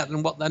they're good at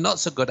and what they're not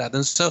so good at.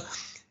 And so,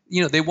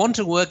 they want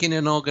to work in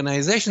an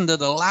organization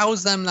that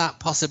allows them that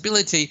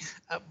possibility,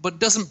 but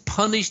doesn't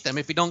punish them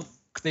if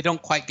they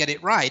don't quite get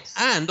it right.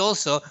 And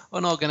also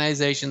an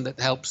organization that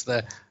helps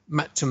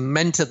to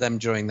mentor them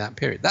during that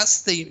period.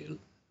 That's the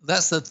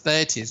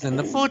 30s. And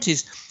in the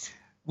 40s,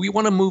 we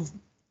want to move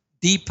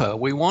deeper.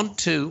 We want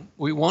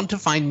to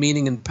find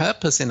meaning and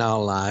purpose in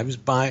our lives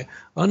by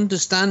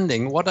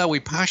understanding what are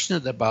we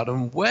passionate about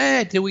and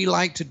where do we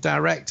like to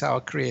direct our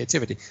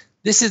creativity.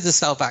 This is the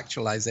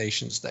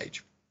self-actualization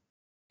stage.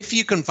 If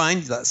you can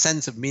find that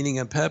sense of meaning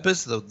and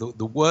purpose,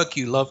 the work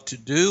you love to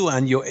do,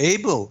 and you're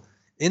able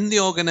in the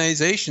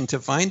organization to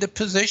find a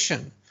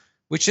position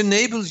which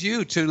enables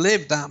you to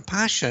live that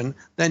passion,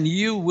 then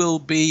you'll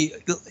be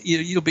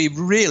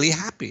really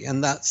happy.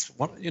 And that's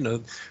what,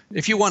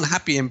 if you want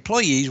happy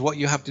employees, what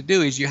you have to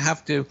do is you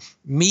have to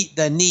meet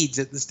their needs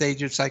at the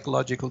stage of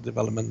psychological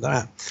development they're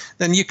at.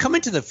 Then you come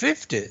into the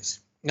 50s,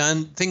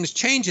 And things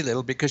change a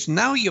little because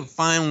now you've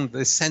found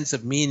this sense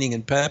of meaning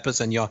and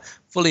purpose and you're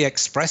fully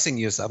expressing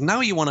yourself.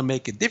 Now you want to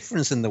make a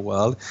difference in the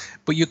world,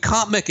 but you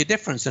can't make a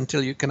difference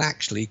until you can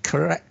actually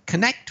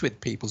connect with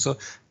people. So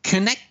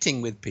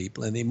connecting with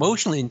people and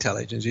emotional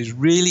intelligence is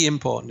really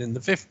important in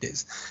the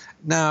 50s.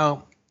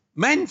 Now,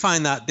 men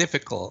find that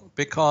difficult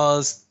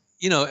because,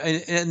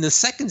 in the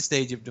second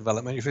stage of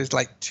development, if it's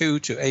like 2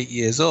 to 8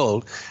 years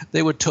old,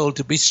 they were told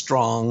to be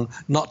strong,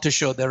 not to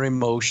show their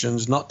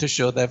emotions, not to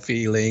show their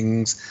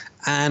feelings.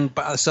 And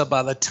so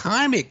by the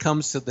time it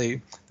comes to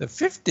the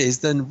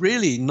 50s, then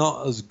really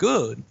not as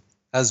good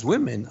as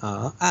women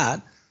are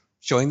at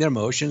showing their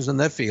emotions and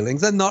their feelings.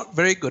 They're not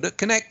very good at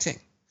connecting.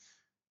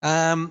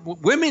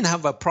 Women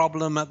have a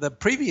problem at the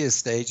previous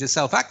stage, the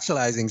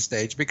self-actualizing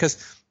stage, because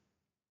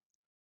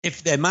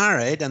if they're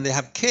married and they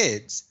have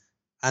kids,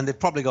 and they've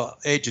probably got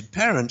aged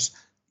parents,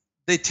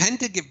 they tend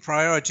to give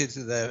priority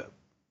to their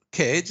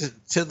kids,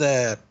 to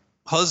their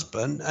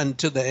husband, and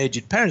to their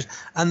aged parents.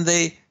 And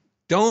they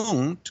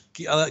don't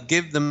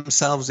give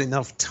themselves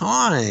enough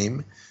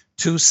time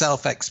to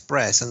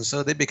self-express. And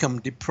so they become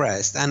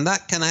depressed. And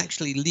that can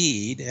actually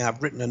lead,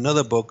 I've written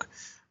another book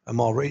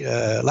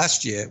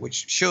last year,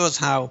 which shows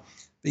how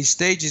these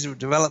stages of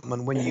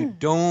development, when you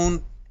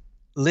don't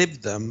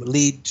live them,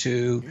 lead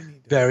to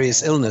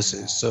various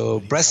illnesses. So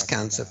breast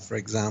cancer, for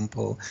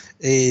example,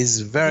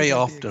 is very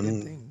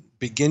often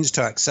begins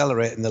to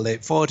accelerate in the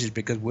late 40s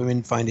because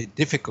women find it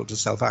difficult to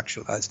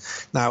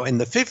self-actualize. Now, in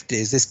the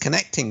 50s, this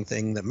connecting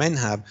thing that men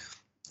have,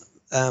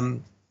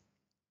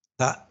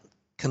 that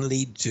can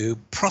lead to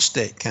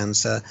prostate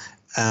cancer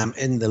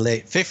in the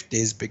late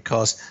 50s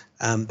because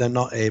they're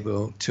not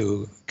able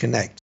to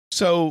connect.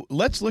 So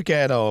let's look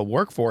at a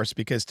workforce,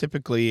 because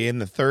typically in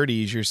the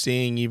 30s, you're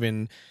seeing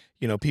even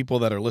people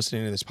that are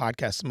listening to this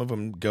podcast, some of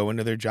them go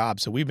into their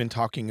jobs. So we've been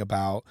talking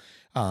about,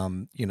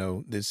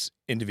 this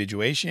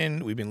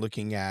individuation. We've been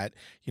looking at,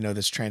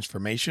 this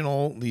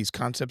these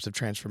concepts of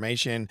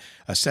transformation,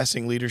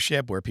 assessing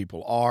leadership, where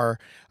people are.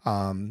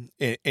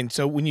 And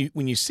so when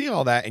you see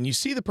all that and you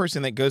see the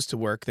person that goes to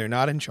work, they're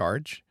not in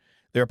charge.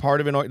 They're a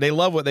part of they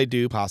love what they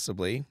do,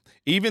 possibly.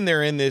 Even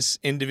they're in this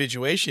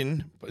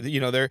individuation,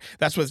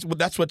 that's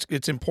what's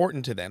it's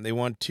important to them. They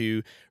want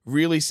to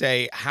really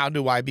say, how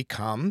do I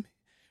become?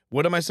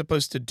 What am I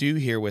supposed to do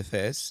here with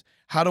this?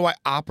 How do I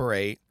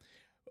operate?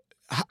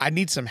 I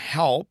need some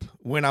help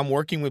when I'm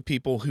working with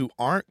people who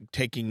aren't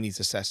taking these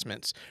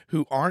assessments,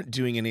 who aren't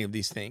doing any of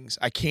these things.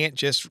 I can't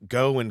just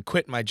go and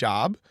quit my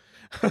job.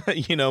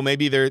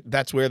 Maybe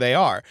that's where they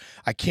are.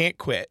 I can't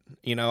quit.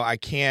 I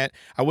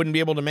wouldn't be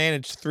able to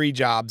manage 3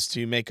 jobs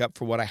to make up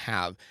for what I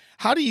have.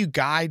 How do you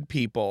guide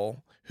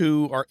people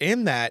who are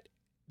in that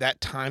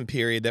time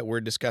period that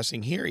we're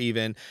discussing here,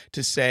 even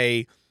to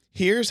say,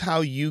 here's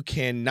how you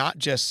can not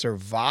just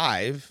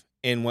survive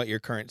in what your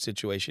current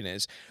situation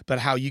is, but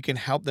how you can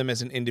help them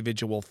as an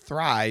individual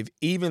thrive,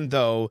 even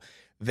though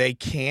they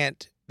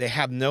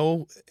have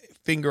no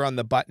finger on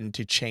the button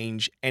to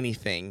change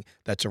anything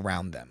that's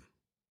around them?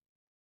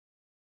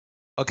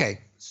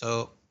 Okay,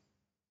 so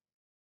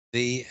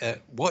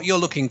what you're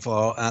looking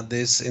for in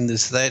this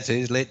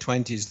 30s, late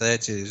 20s,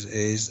 30s,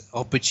 is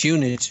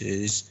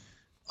opportunities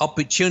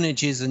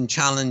and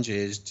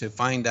challenges to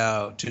find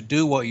out, to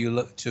do what you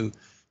look to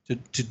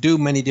do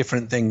many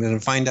different things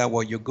and find out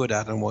what you're good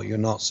at and what you're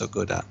not so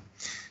good at.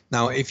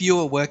 Now, if you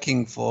are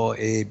working for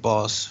a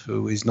boss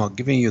who is not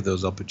giving you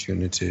those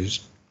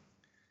opportunities,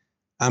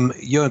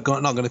 you're not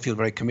going to feel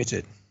very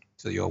committed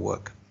to your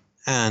work.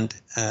 And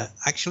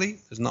actually,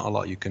 there's not a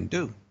lot you can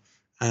do.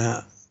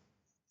 You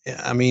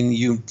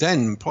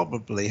then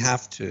probably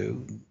have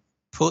to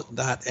put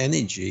that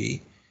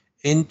energy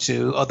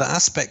into other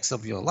aspects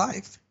of your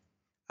life.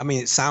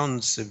 It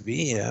sounds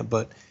severe,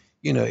 but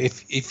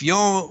if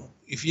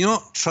you're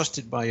not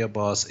trusted by your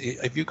boss,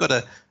 if you've got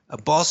a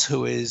boss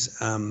who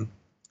is a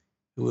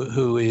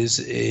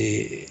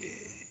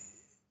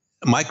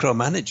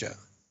micromanager,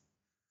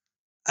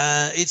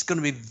 it's going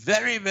to be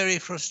very, very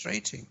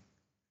frustrating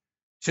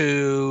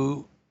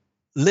to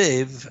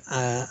live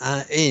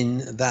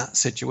in that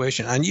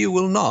situation, and you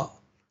will not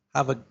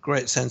have a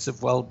great sense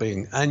of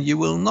well-being, and you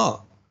will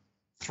not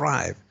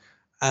thrive.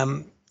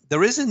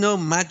 There is no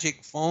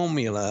magic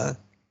formula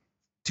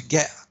to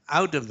get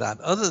out of that,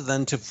 other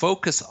than to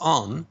focus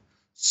on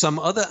some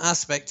other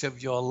aspect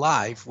of your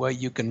life where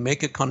you can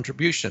make a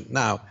contribution.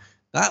 Now,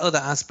 that other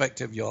aspect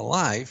of your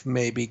life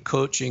may be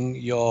coaching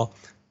your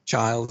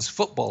child's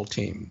football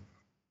team.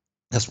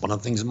 That's one of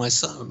the things my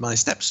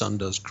stepson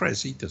does.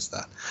 Chris, he does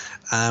that.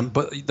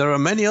 But there are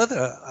many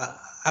other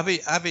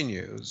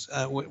avenues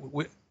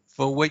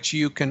for which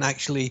you can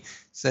actually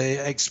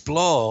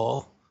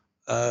explore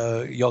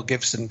your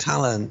gifts and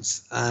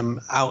talents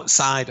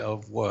outside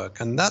of work,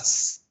 and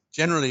that's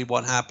generally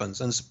what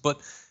happens.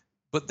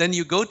 But then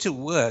you go to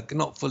work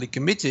not fully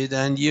committed,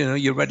 and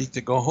you're ready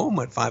to go home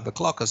at 5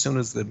 o'clock as soon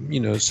as a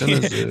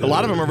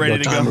lot of them are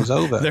ready to go. Is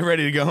over. They're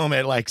ready to go home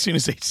at as soon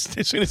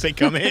as they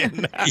come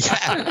in.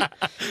 Yeah.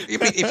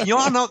 If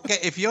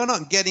you're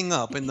not getting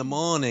up in the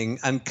morning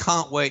and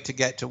can't wait to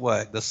get to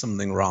work, there's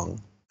something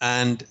wrong.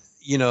 And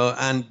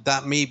and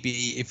that may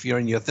be, if you're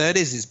in your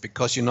 30s, is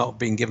because you're not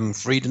being given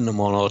freedom and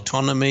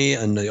autonomy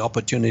and the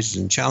opportunities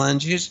and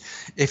challenges.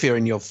 If you're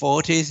in your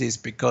 40s, it's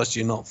because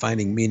you're not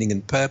finding meaning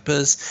and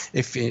purpose.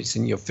 If it's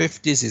in your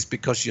 50s, it's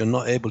because you're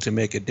not able to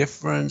make a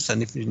difference.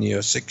 And if in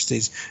your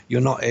 60s, you're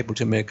not able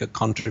to make a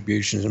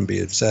contribution and be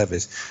of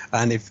service.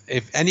 And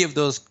if any of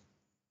those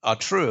are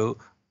true,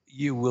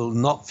 you will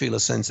not feel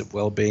a sense of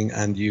well-being,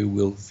 and you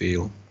will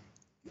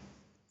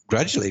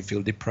gradually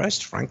feel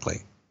depressed, frankly.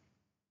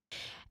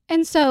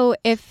 And so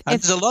if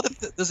there's a lot of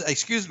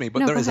excuse me, but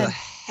No, there go is a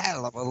ahead.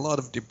 hell of a lot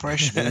of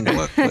depression in the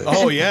workplace.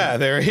 Oh yeah,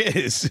 there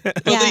is.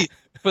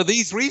 For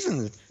these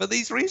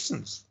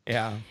reasons.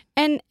 Yeah.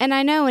 And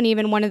I know, and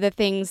even one of the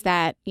things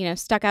that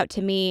stuck out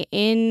to me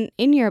in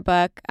your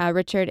book,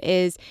 Richard,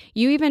 is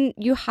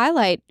you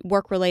highlight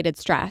work-related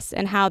stress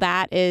and how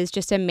that is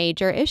just a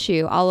major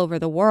issue all over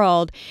the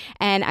world.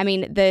 And I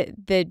mean,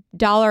 the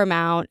dollar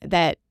amount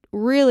that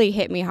really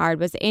hit me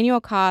hard was the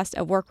annual cost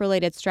of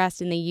work-related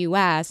stress in the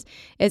U.S.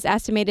 is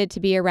estimated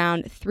to be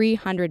around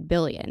 $300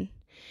 billion.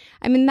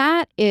 I mean,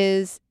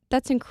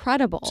 that's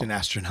incredible. It's an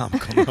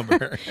astronomical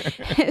number.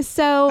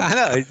 So I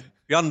know, it's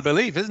beyond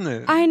belief, isn't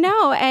it? I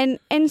know,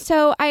 and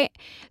so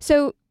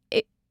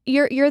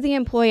you're the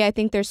employee. I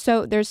think there's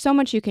so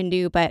much you can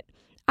do, but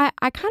I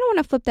kind of want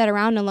to flip that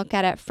around and look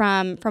at it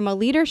from a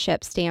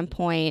leadership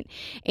standpoint.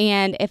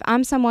 And if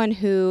I'm someone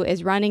who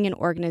is running an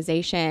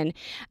organization,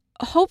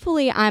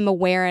 hopefully I'm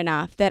aware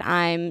enough that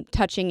I'm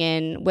touching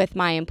in with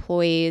my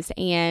employees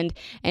and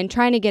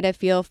trying to get a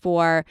feel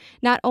for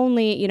not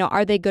only,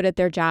 are they good at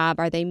their job?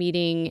 Are they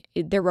meeting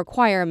their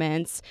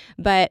requirements?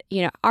 But,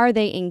 are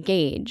they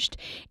engaged?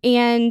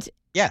 And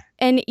yeah.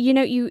 And,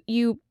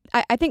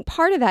 I think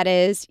part of that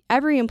is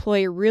every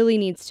employee really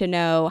needs to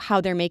know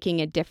how they're making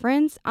a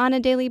difference on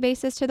a daily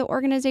basis to the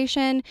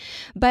organization.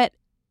 But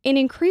in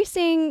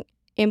increasing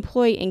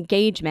employee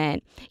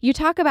engagement, you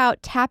talk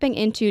about tapping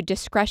into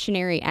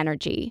discretionary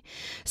energy.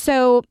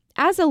 So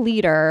as a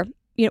leader,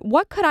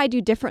 what could I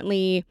do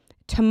differently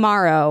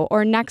tomorrow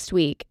or next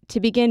week to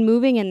begin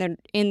moving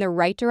in the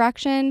right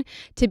direction,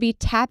 to be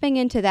tapping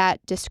into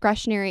that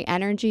discretionary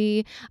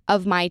energy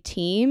of my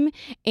team,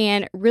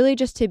 and really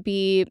just to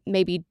be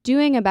maybe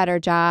doing a better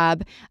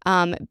job,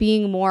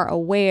 being more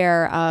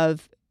aware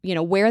of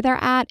where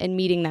they're at and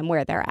meeting them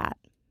where they're at?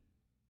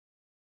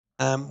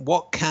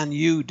 What can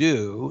you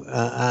do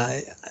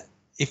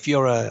if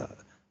you're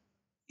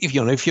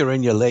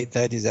in your late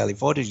 30s, early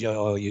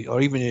 40s,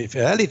 or even if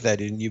you're early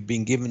 30s and you've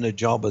been given a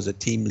job as a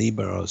team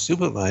leader or a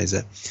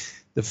supervisor?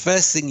 The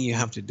first thing you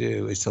have to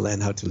do is to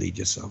learn how to lead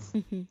yourself.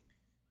 Mm-hmm.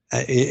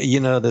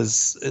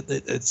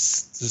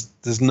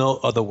 There's no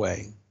other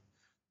way.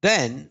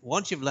 Then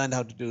once you've learned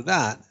how to do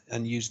that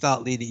and you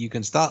start leading, you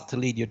can start to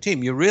lead your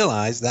team. You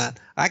realize that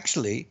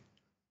actually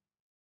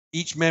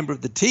each member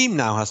of the team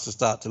now has to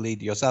start to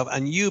lead yourself,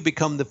 and you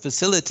become the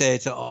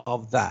facilitator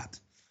of that.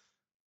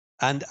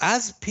 And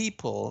as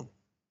people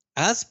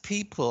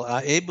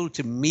are able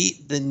to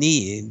meet the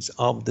needs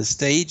of the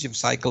stage of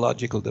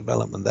psychological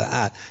development they're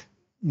at,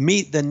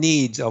 meet the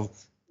needs of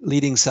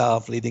leading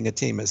self, leading a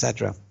team,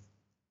 etc.,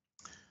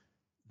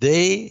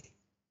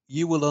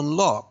 you will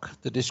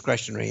unlock the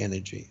discretionary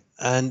energy.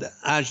 And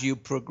as you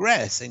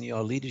progress in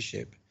your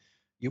leadership,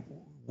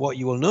 what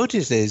you will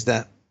notice is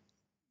that,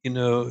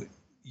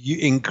 you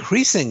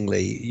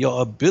increasingly,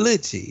 your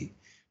ability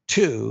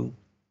to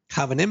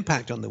have an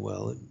impact on the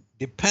world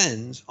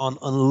depends on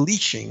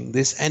unleashing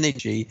this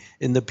energy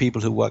in the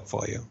people who work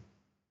for you.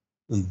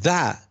 And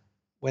that,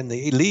 when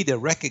the leader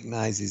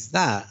recognizes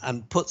that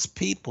and puts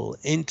people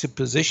into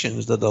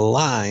positions that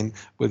align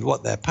with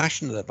what they're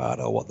passionate about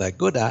or what they're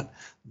good at,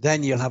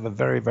 then you'll have a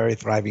very, very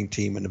thriving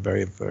team and a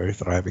very, very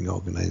thriving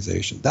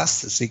organization.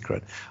 That's the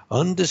secret.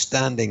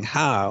 Understanding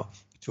how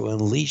to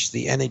unleash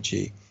the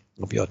energy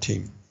of your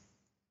team.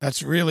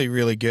 That's really,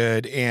 really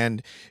good.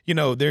 And,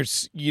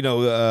 there's,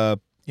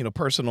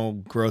 personal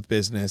growth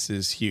business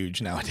is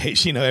huge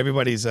nowadays.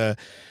 Everybody's a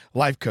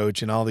life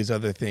coach and all these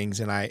other things.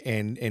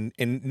 And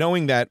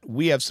knowing that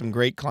we have some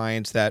great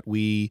clients that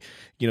we,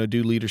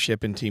 do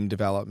leadership and team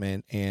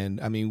development. And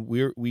I mean,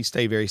 we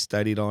stay very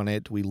studied on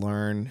it. We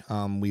learn,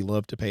 we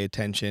love to pay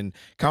attention.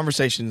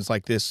 Conversations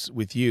like this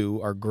with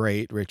you are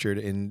great, Richard.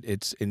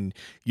 And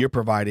you're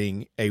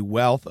providing a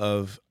wealth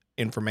of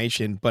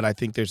information, but I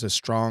think there's a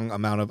strong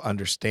amount of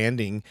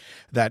understanding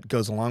that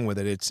goes along with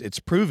it. It's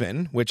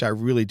proven, which I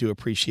really do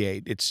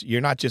appreciate.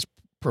 You're not just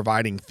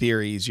providing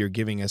theories, you're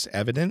giving us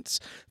evidence.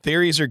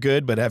 Theories are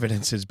good, but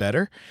evidence is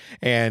better.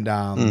 And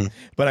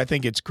but I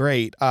think it's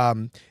great.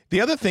 The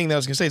other thing that I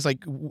was going to say is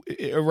like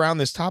around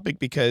this topic,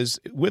 because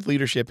with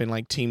leadership and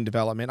like team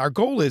development, our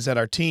goal is that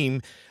our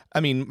team, I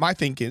mean, my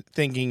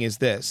thinking is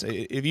this: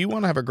 if you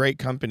want to have a great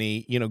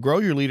company, grow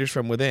your leaders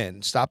from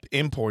within. Stop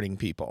importing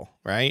people,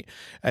 right?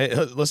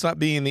 Let's not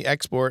be in the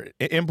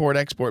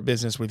import-export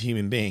business with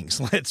human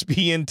beings. Let's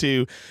be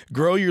into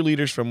grow your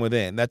leaders from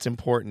within. That's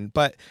important.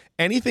 But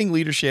anything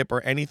leadership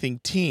or anything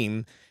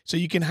team, So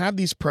you can have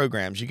these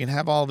programs, you can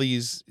have all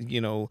these,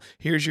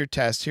 here's your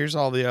test, here's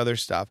all the other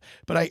stuff.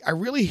 But I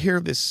really hear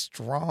this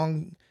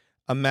strong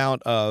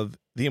amount of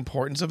the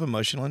importance of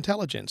emotional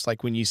intelligence.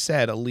 Like when you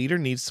said, a leader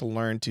needs to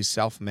learn to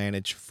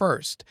self-manage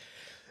first.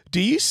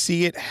 Do you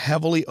see it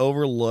heavily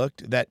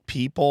overlooked that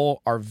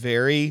people are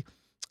very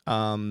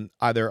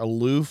either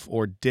aloof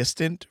or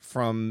distant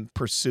from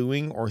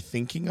pursuing or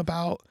thinking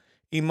about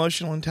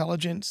emotional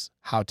intelligence,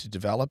 how to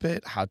develop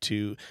it, how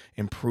to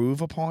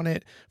improve upon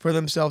it for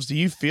themselves? Do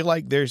you feel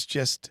like it's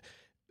just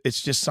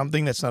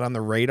something that's not on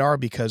the radar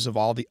because of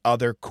all the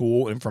other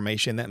cool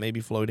information that may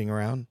be floating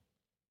around?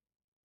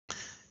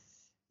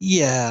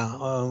 Yeah.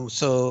 The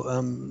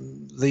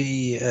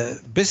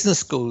business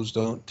schools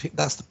don't.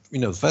 That's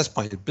the first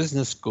point. The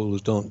business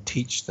schools don't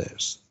teach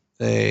this.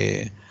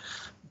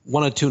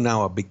 One or two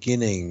now are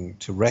beginning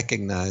to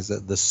recognize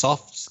that the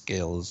soft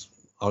skills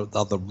are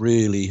the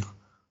really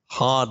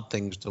hard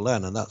things to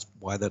learn, and that's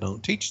why they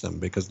don't teach them,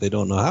 because they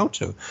don't know how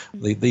to.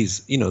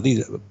 These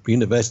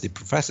university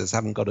professors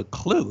haven't got a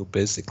clue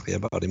basically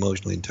about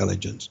emotional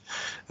intelligence.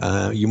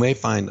 You may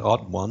find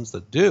odd ones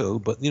that do,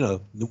 but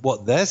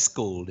what they're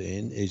schooled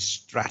in is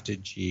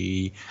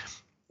strategy,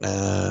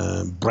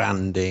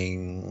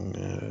 branding,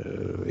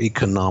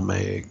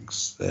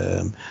 economics,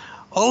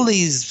 all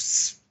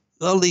these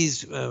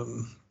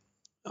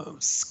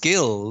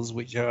skills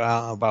which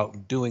are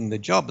about doing the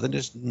job.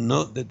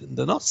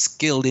 They're not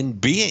skilled in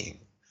being.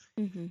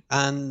 Mm-hmm.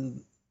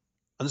 And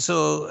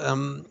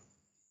so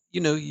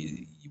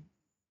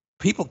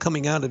people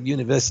coming out of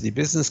university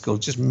business school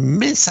just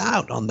miss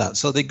out on that.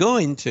 So they've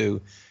got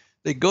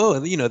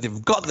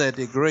their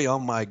degree. Oh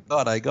my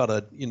God, I got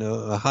a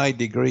high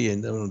degree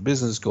in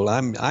business school.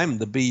 I'm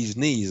the bee's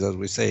knees, as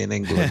we say in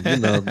England.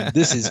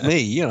 This is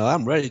me.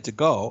 I'm ready to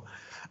go.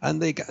 And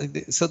they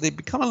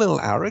become a little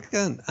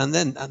arrogant, and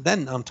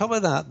then on top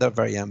of that, they're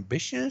very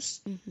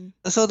ambitious, Mm-hmm.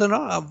 and so they're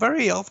not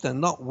very often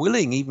not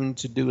willing even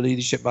to do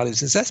leadership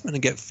values assessment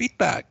and get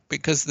feedback,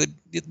 because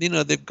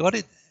they've got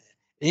it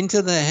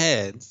into their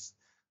heads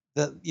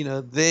that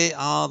they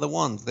are the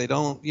ones. They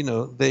don't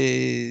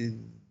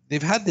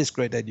they've had this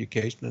great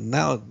education, and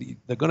now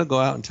they're going to go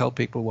out and tell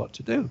people what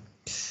to do.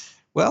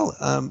 Well,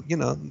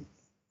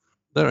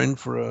 they're in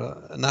for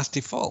a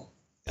nasty fall.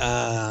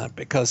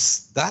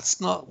 Because that's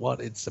not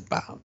what it's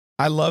about.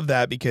 I love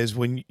that, because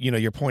when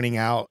you're pointing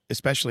out,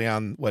 especially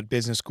on what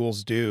business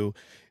schools do,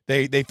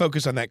 they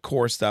focus on that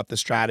core stuff, the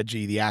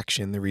strategy, the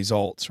action, the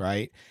results,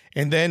 right?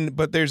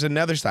 But there's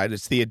another side.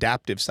 It's the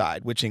adaptive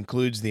side, which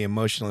includes the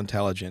emotional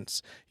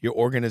intelligence, your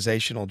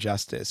organizational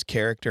justice,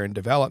 character, and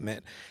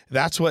development.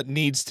 That's what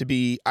needs to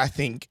be, I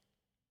think,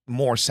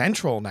 more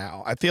central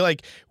now. I feel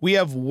like we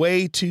have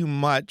way too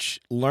much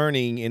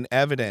learning and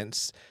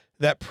evidence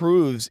that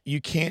proves you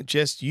can't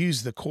just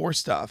use the core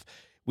stuff.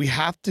 We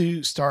have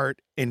to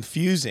start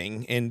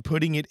infusing and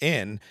putting it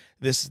in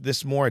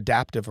this more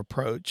adaptive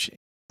approach.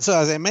 So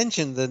as I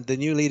mentioned, the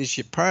new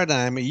leadership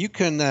paradigm, you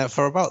can,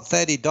 for about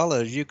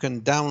 $30, you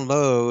can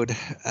download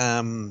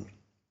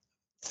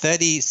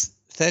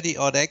 30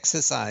 odd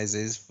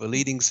exercises for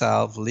leading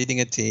self, leading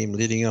a team,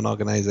 leading an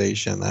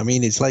organization. I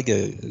mean, it's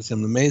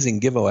an amazing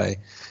giveaway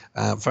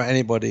for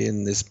anybody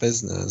in this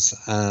business.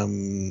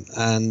 In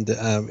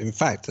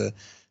fact,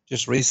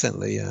 just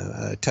recently,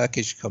 a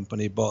Turkish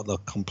company bought the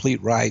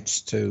complete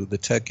rights to the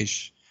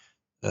Turkish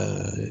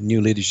new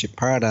leadership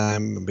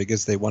paradigm,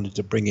 because they wanted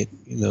to bring it,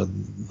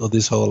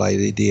 this whole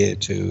idea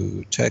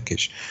to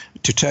Turkey.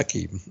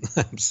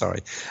 I'm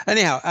sorry.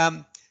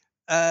 Anyhow,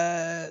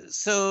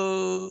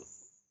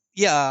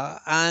 yeah,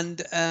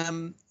 and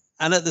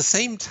at the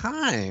same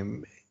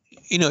time,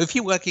 if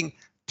you're working,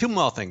 two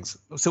more things.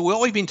 So what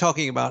we've been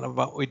talking about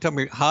we're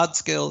talking about hard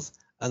skills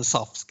and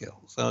soft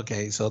skills.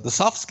 Okay, so the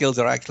soft skills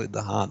are actually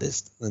the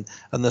hardest, and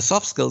the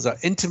soft skills are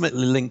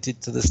intimately linked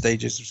to the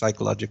stages of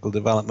psychological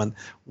development.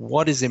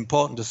 What is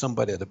important to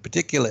somebody at a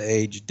particular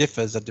age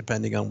differs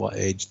depending on what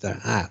age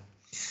they're at.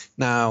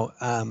 Now,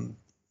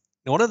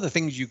 one of the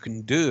things you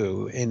can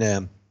do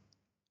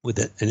with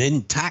an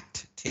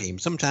intact team,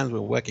 sometimes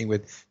we're working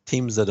with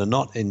teams that are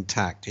not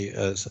intact.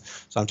 So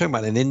I'm talking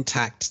about an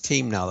intact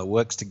team now that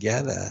works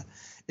together,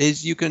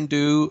 is you can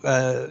do,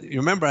 you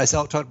remember I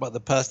talked about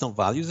the personal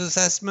values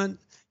assessment?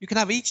 You can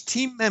have each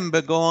team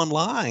member go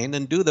online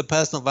and do the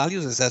personal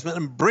values assessment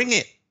and bring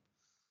it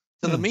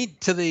to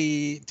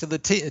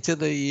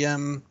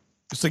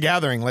It's a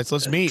gathering. Let's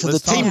meet. To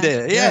let's the team talk.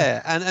 day,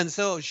 yeah. And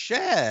so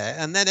share,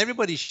 and then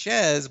everybody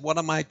shares what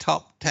are my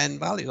top 10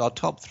 values or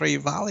top 3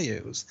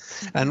 values.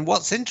 And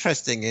what's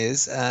interesting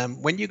is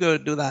when you go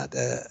do that,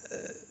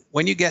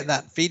 when you get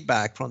that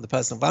feedback from the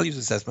personal values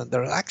assessment,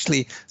 there are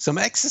actually some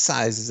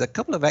exercises, a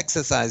couple of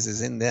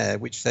exercises in there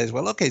which says,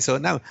 well, okay, so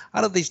now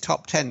out of these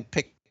top 10,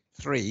 pick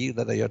 3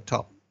 that are your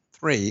top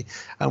 3,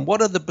 and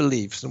what are the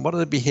beliefs and what are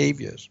the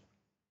behaviors?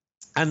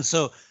 And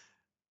so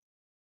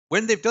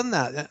when they've done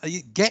that,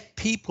 you get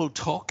people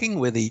talking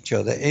with each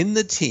other in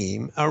the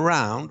team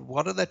around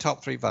what are their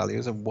top 3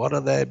 values and what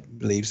are their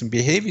beliefs and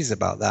behaviors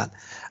about that,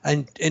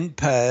 and in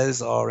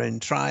pairs or in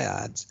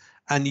triads.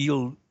 And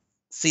you'll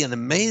see an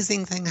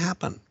amazing thing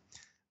happen.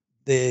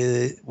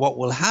 What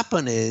will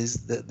happen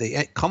is that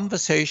the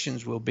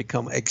conversations will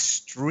become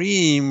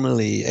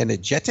extremely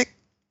energetic,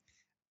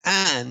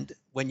 and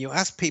when you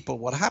ask people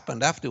what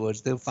happened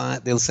afterwards,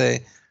 they'll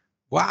say,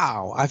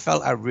 "Wow, I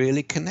felt I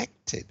really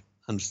connected."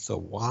 And so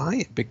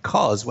why?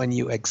 Because when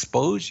you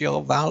expose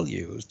your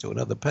values to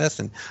another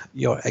person,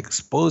 you're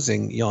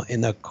exposing your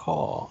inner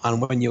core,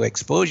 and when you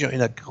expose your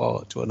inner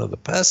core to another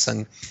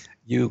person,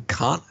 you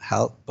can't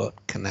help but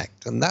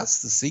connect, and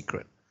that's the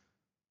secret.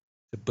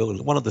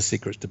 One of the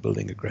secrets to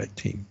building a great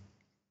team.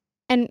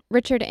 And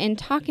Richard, in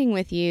talking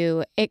with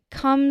you, it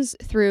comes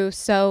through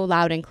so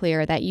loud and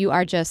clear that you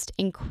are just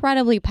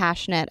incredibly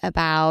passionate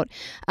about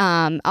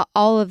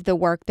all of the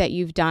work that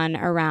you've done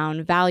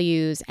around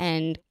values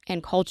and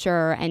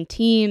culture and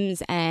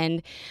teams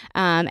and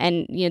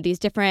these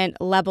different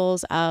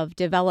levels of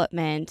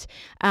development.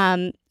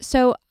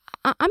 So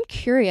I'm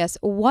curious,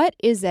 what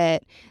is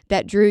it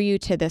that drew you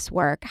to this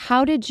work?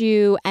 How did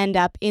you end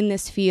up in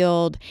this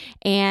field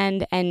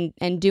and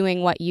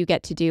doing what you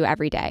get to do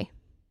every day?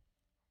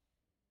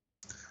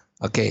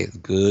 Okay,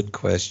 good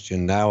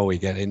question. Now we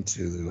get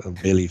into a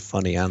really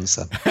funny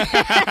answer.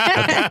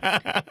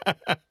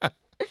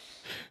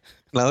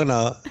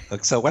 No.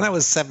 So when I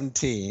was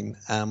 17,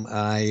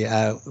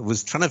 I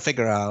was trying to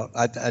figure out,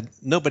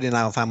 nobody in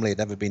our family had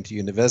ever been to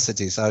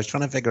university, so I was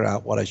trying to figure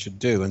out what I should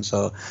do. And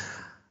so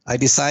I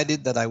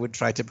decided that I would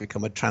try to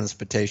become a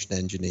transportation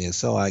engineer.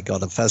 So I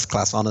got a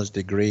first-class honors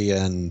degree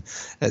and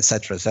et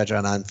cetera, et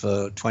cetera. And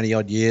for 20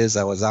 odd years,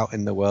 I was out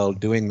in the world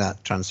doing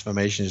that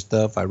transformation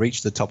stuff. I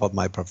reached the top of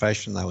my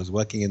profession. I was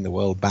working in the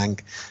World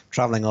Bank,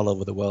 traveling all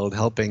over the world,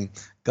 helping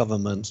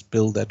governments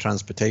build their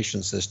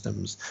transportation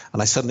systems.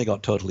 And I suddenly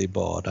got totally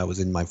bored. I was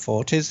in my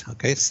 40s,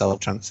 okay,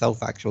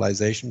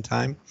 self-actualization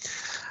time.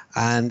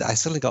 And I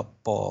suddenly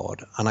got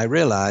bored, and I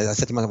realized, I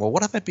said to myself, well,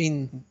 what have I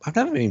been? I've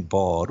never been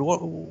bored.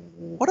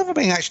 What have I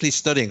been actually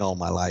studying all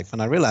my life?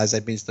 And I realized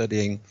I'd been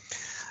studying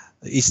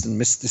Eastern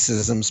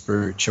mysticism,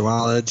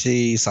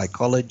 spirituality,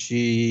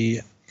 psychology.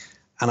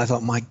 And I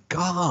thought, my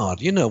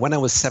God, when I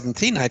was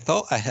 17, I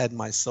thought I heard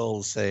my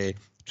soul say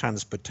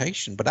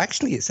transportation, but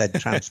actually it said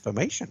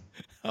transformation.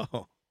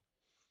 Oh.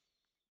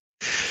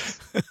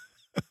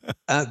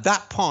 At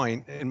that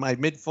point in my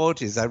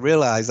mid-40s, I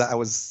realized that I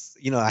was,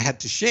 I had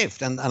to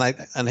shift, and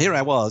here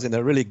I was in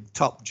a really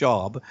top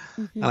job,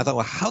 and I thought,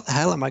 well, how the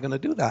hell am I going to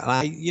do that? And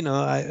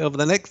I over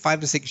the next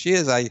 5 to 6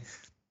 years,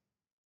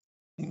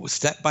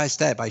 step by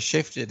step, I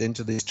shifted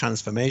into this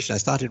transformation. I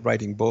started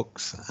writing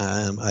books,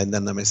 and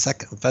then my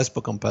first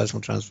book on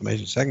personal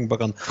transformation, second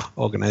book on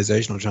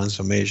organizational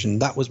transformation.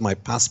 That was my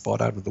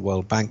passport out of the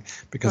World Bank,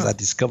 because I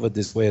discovered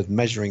this way of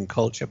measuring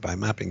culture by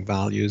mapping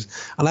values,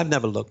 and I've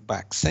never looked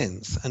back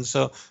since. And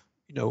so,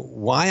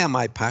 why am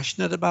I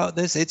passionate about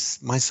this?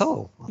 It's my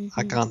soul.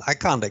 I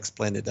can't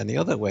explain it any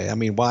other way. I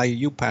mean, why are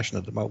you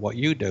passionate about what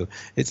you do?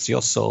 It's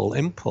your soul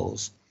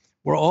impulse.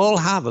 We all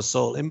have a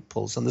soul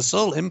impulse, and the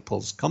soul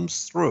impulse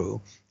comes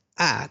through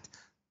at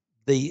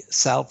the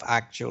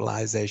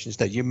self-actualization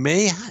stage. You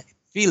may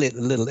feel it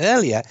a little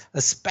earlier,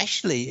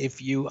 especially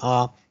if you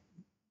are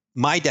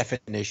my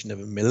definition of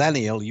a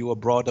millennial. You were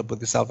brought up with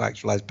the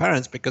self-actualized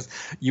parents, because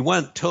you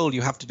weren't told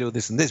you have to do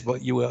this and this,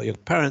 but your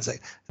parents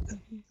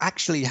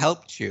actually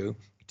helped you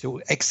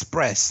to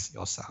express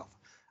yourself.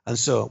 And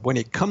so when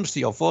it comes to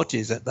your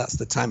 40s, that's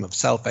the time of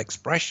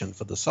self-expression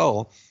for the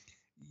soul.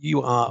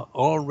 You are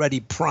already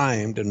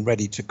primed and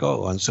ready to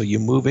go. And so you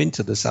move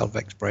into the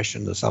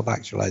self-expression, the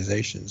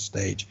self-actualization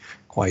stage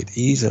quite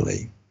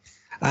easily.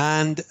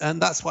 And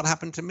that's what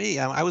happened to me.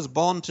 I was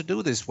born to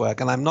do this work,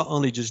 and I'm not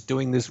only just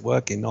doing this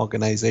work in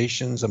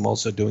organizations, I'm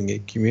also doing it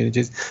in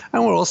communities,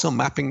 and we're also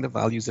mapping the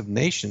values of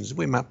nations.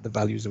 We map the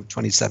values of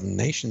 27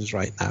 nations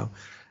right now.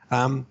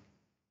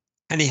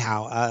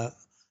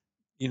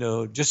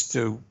 Just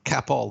to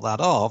cap all that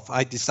off,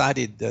 I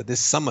decided this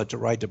summer to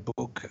write a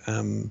book.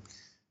 I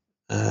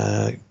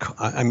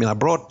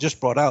just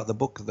brought out the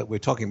book that we're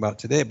talking about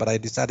today, but I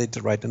decided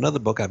to write another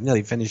book. I've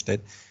nearly finished it,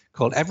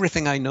 called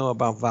Everything I Know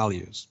About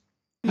Values.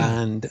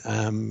 And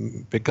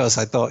because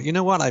I thought,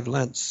 I've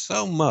learned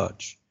so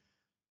much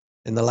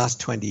in the last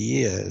 20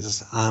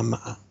 years.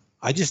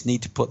 I just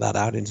need to put that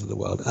out into the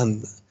world.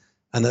 And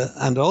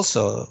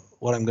also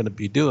what I'm going to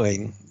be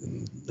doing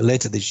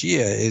later this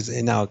year is,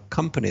 in our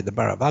company, the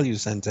Barrett Value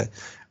Center,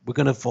 we're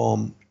going to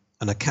form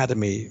an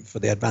academy for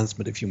the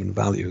advancement of human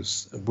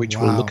values, which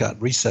will look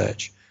at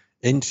research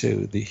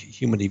into the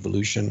human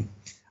evolution.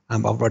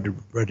 I've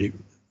already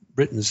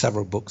written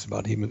several books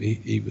about human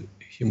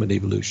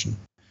evolution.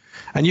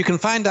 And you can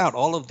find out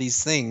all of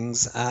these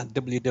things at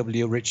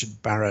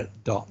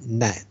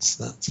www.richardbarrett.net.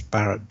 That's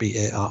Barrett,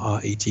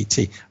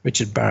 B-A-R-R-E-T-T,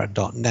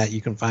 richardbarrett.net.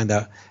 You can find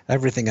out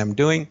everything I'm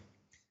doing.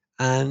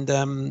 And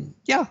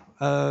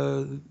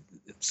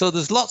so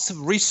there's lots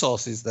of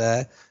resources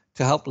there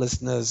to help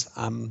listeners,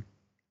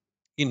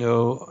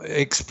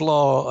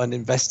 explore and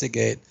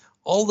investigate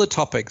all the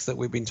topics that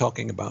we've been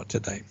talking about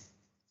today.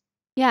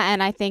 Yeah,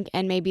 and I think,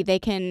 maybe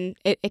it can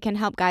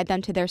help guide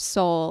them to their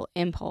soul's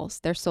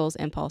impulse.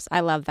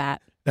 I love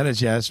that. That is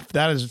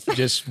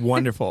just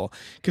wonderful,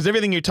 because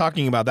everything you're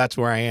talking about, that's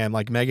where I am.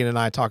 Like Megan and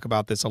I talk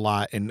about this a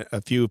lot, and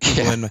a few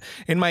people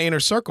in my inner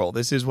circle.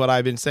 This is what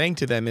I've been saying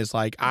to them is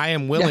like, I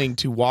am willing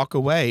to walk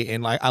away,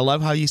 and like I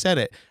love how you said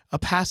it, a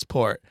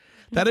passport.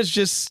 That is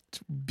just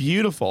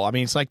beautiful. I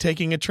mean, it's like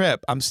taking a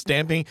trip. I'm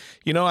stamping,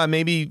 I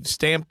maybe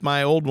stamped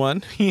my old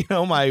one,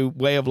 my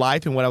way of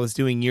life and what I was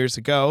doing years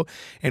ago.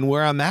 And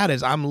where I'm at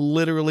is I'm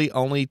literally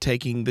only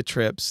taking the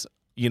trips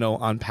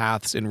on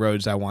paths and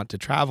roads I want to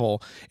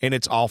travel, and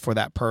it's all for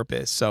that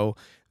purpose. So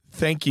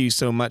thank you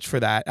so much for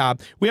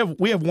that. We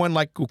have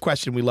one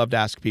question we love to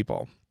ask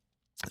people.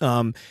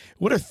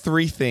 What are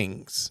 3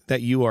 things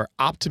that you are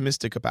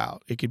optimistic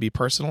about? It could be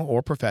personal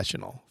or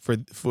professional for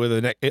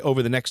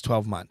over the next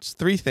 12 months.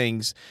 3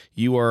 things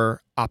you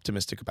are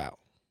optimistic about.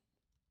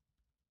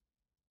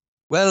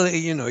 Well,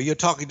 you're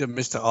talking to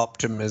Mr.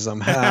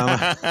 Optimism.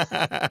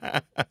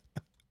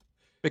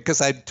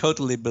 Because I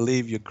totally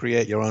believe you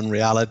create your own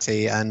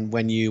reality, and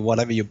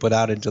whatever you put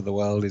out into the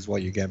world is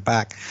what you get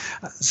back.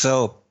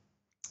 So,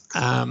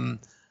 I'm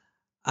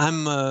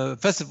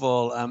first of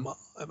all, on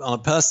a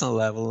personal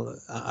level,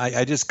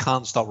 I just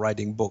can't stop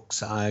writing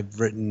books. I've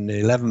written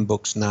 11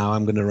 books now.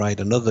 I'm going to write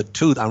another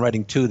 2. I'm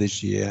writing 2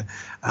 this year,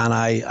 and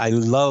I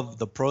love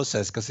the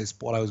process because it's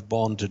what I was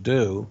born to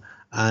do,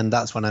 and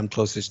that's when I'm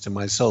closest to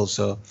my soul.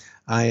 So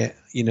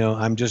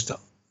I'm just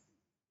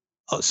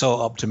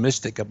so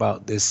optimistic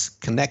about this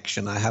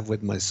connection I have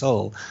with my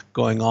soul,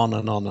 going on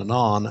and on and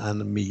on,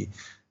 and me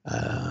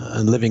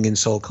and living in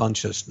soul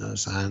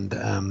consciousness.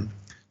 And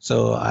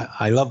so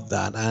I love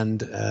that.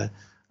 And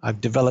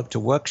I've developed a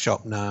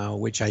workshop now,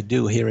 which I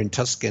do here in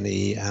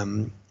Tuscany,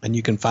 and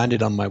you can find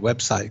it on my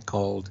website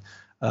called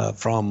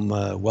From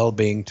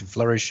Well-Being to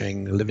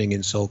Flourishing, Living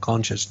in Soul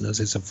Consciousness.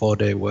 It's a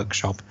 4-day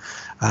workshop,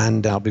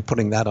 and I'll be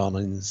putting that on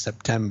in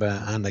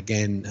September and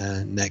again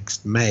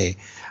next May.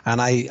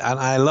 And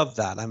I love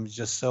that. I'm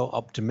just so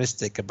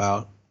optimistic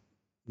about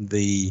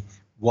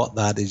what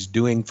that is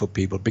doing for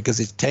people, because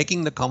it's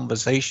taking the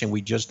conversation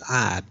we just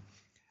had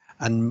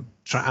and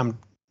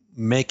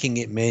making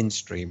it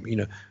mainstream.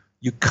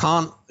 You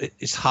can't.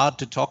 It's hard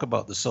to talk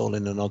about the soul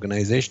in an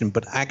organization,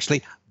 but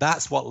actually,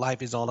 that's what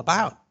life is all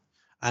about.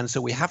 And so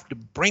we have to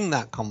bring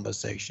that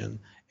conversation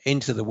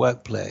into the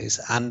workplace.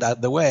 And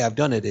the way I've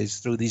done it is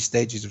through these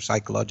stages of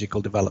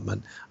psychological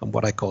development and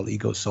what I call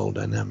ego-soul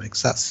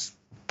dynamics. That's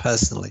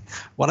personally.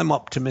 What I'm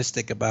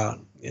optimistic about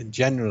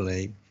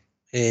generally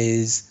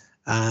is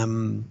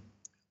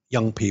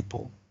young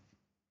people.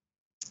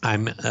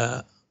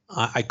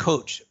 I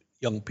coach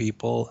young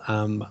people,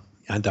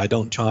 and I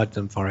don't charge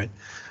them for it.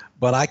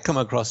 But I come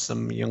across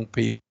some young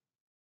people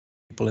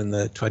in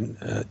the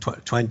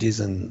 20s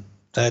and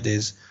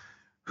 30s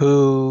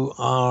who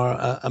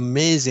are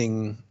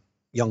amazing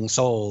young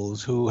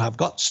souls who have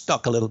got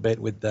stuck a little bit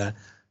with the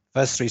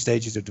first 3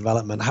 stages of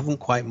development, haven't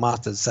quite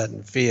mastered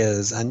certain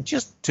fears, and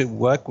just to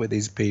work with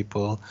these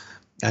people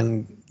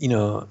and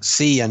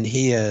see and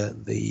hear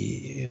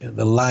the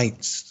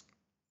lights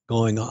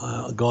going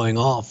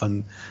off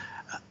and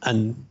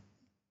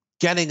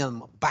getting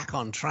them back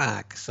on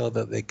track so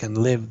that they can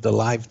live the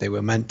life they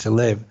were meant to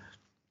live.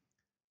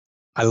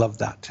 I love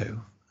that too.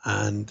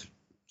 And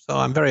so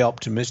I'm very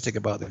optimistic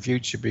about the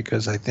future,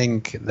 because I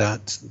think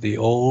that the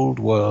old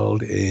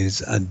world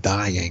is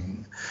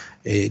dying.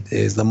 It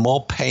is the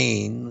more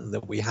pain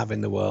that we have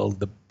in the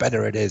world, the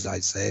better it is, I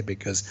say,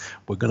 because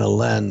we're going to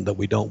learn that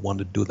we don't want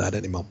to do that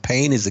anymore.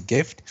 Pain is a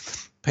gift.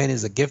 Pain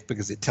is a gift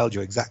because it tells you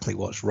exactly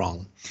what's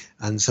wrong.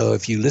 And so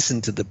if you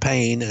listen to the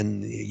pain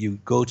and you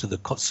go to the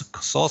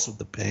source of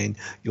the pain,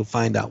 you'll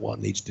find out what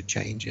needs to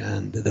change.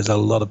 And there's a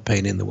lot of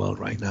pain in the world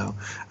right now.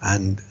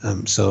 And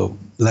so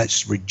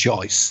let's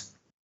rejoice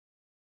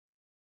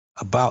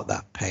about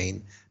that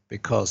pain,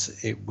 because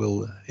it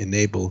will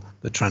enable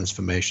the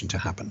transformation to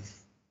happen.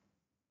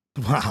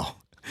 Wow.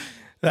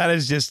 That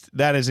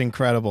is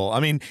incredible. I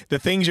mean, the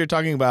things you're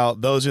talking about,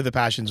 those are the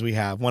passions we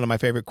have. One of my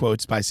favorite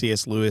quotes by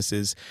C.S. Lewis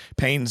is,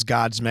 "Pain's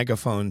God's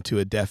megaphone to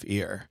a deaf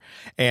ear."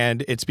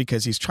 And it's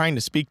because he's trying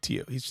to speak to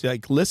you. He's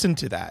like, listen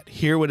to that,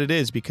 hear what it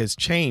is, because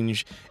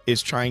change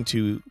is trying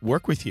to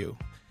work with you.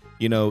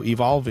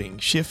 Evolving,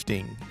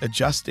 shifting,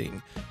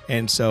 adjusting.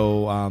 And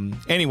so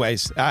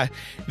anyways,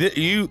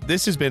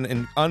 this has been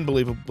an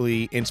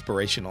unbelievably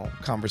inspirational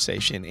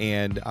conversation,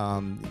 and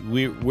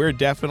we're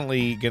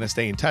definitely going to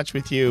stay in touch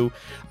with you.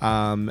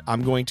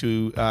 I'm going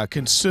to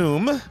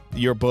consume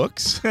your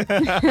books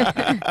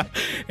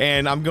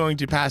and I'm going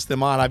to pass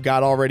them on. I've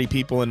got already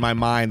people in my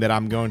mind that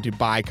I'm going to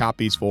buy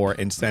copies for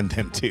and send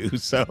them to.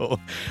 So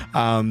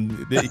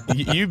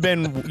you've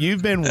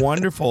been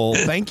wonderful.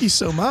 Thank you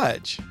so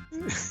much.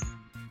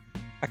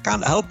 I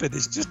can't help it.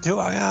 It's just who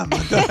I am.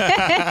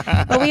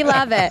 But we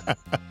love it.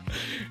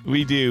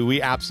 We do.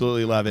 We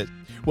absolutely love it.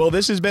 Well,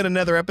 this has been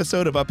another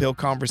episode of Uphill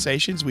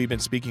Conversations. We've been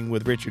speaking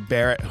with Richard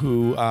Barrett,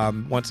 who,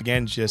 once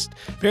again, just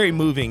very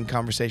moving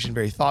conversation,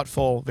 very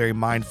thoughtful, very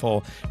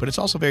mindful, but it's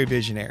also very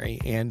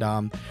visionary. And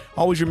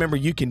always remember,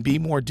 you can be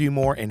more, do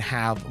more, and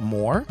have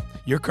more.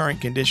 Your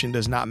current condition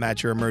does not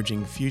match your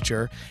emerging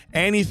future.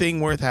 Anything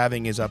worth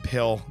having is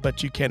uphill,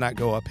 but you cannot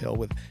go uphill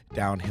with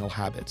downhill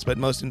habits. But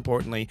most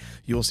importantly,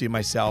 you will see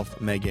myself,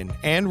 Megan,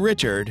 and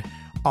Richard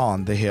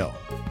on the hill.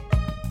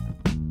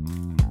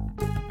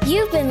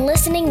 You've been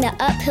listening to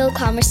Uphill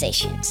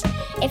Conversations.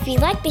 If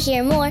you'd like to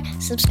hear more,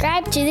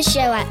 subscribe to the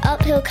show at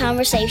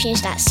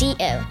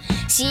uphillconversations.co.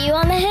 See you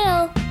on the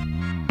hill!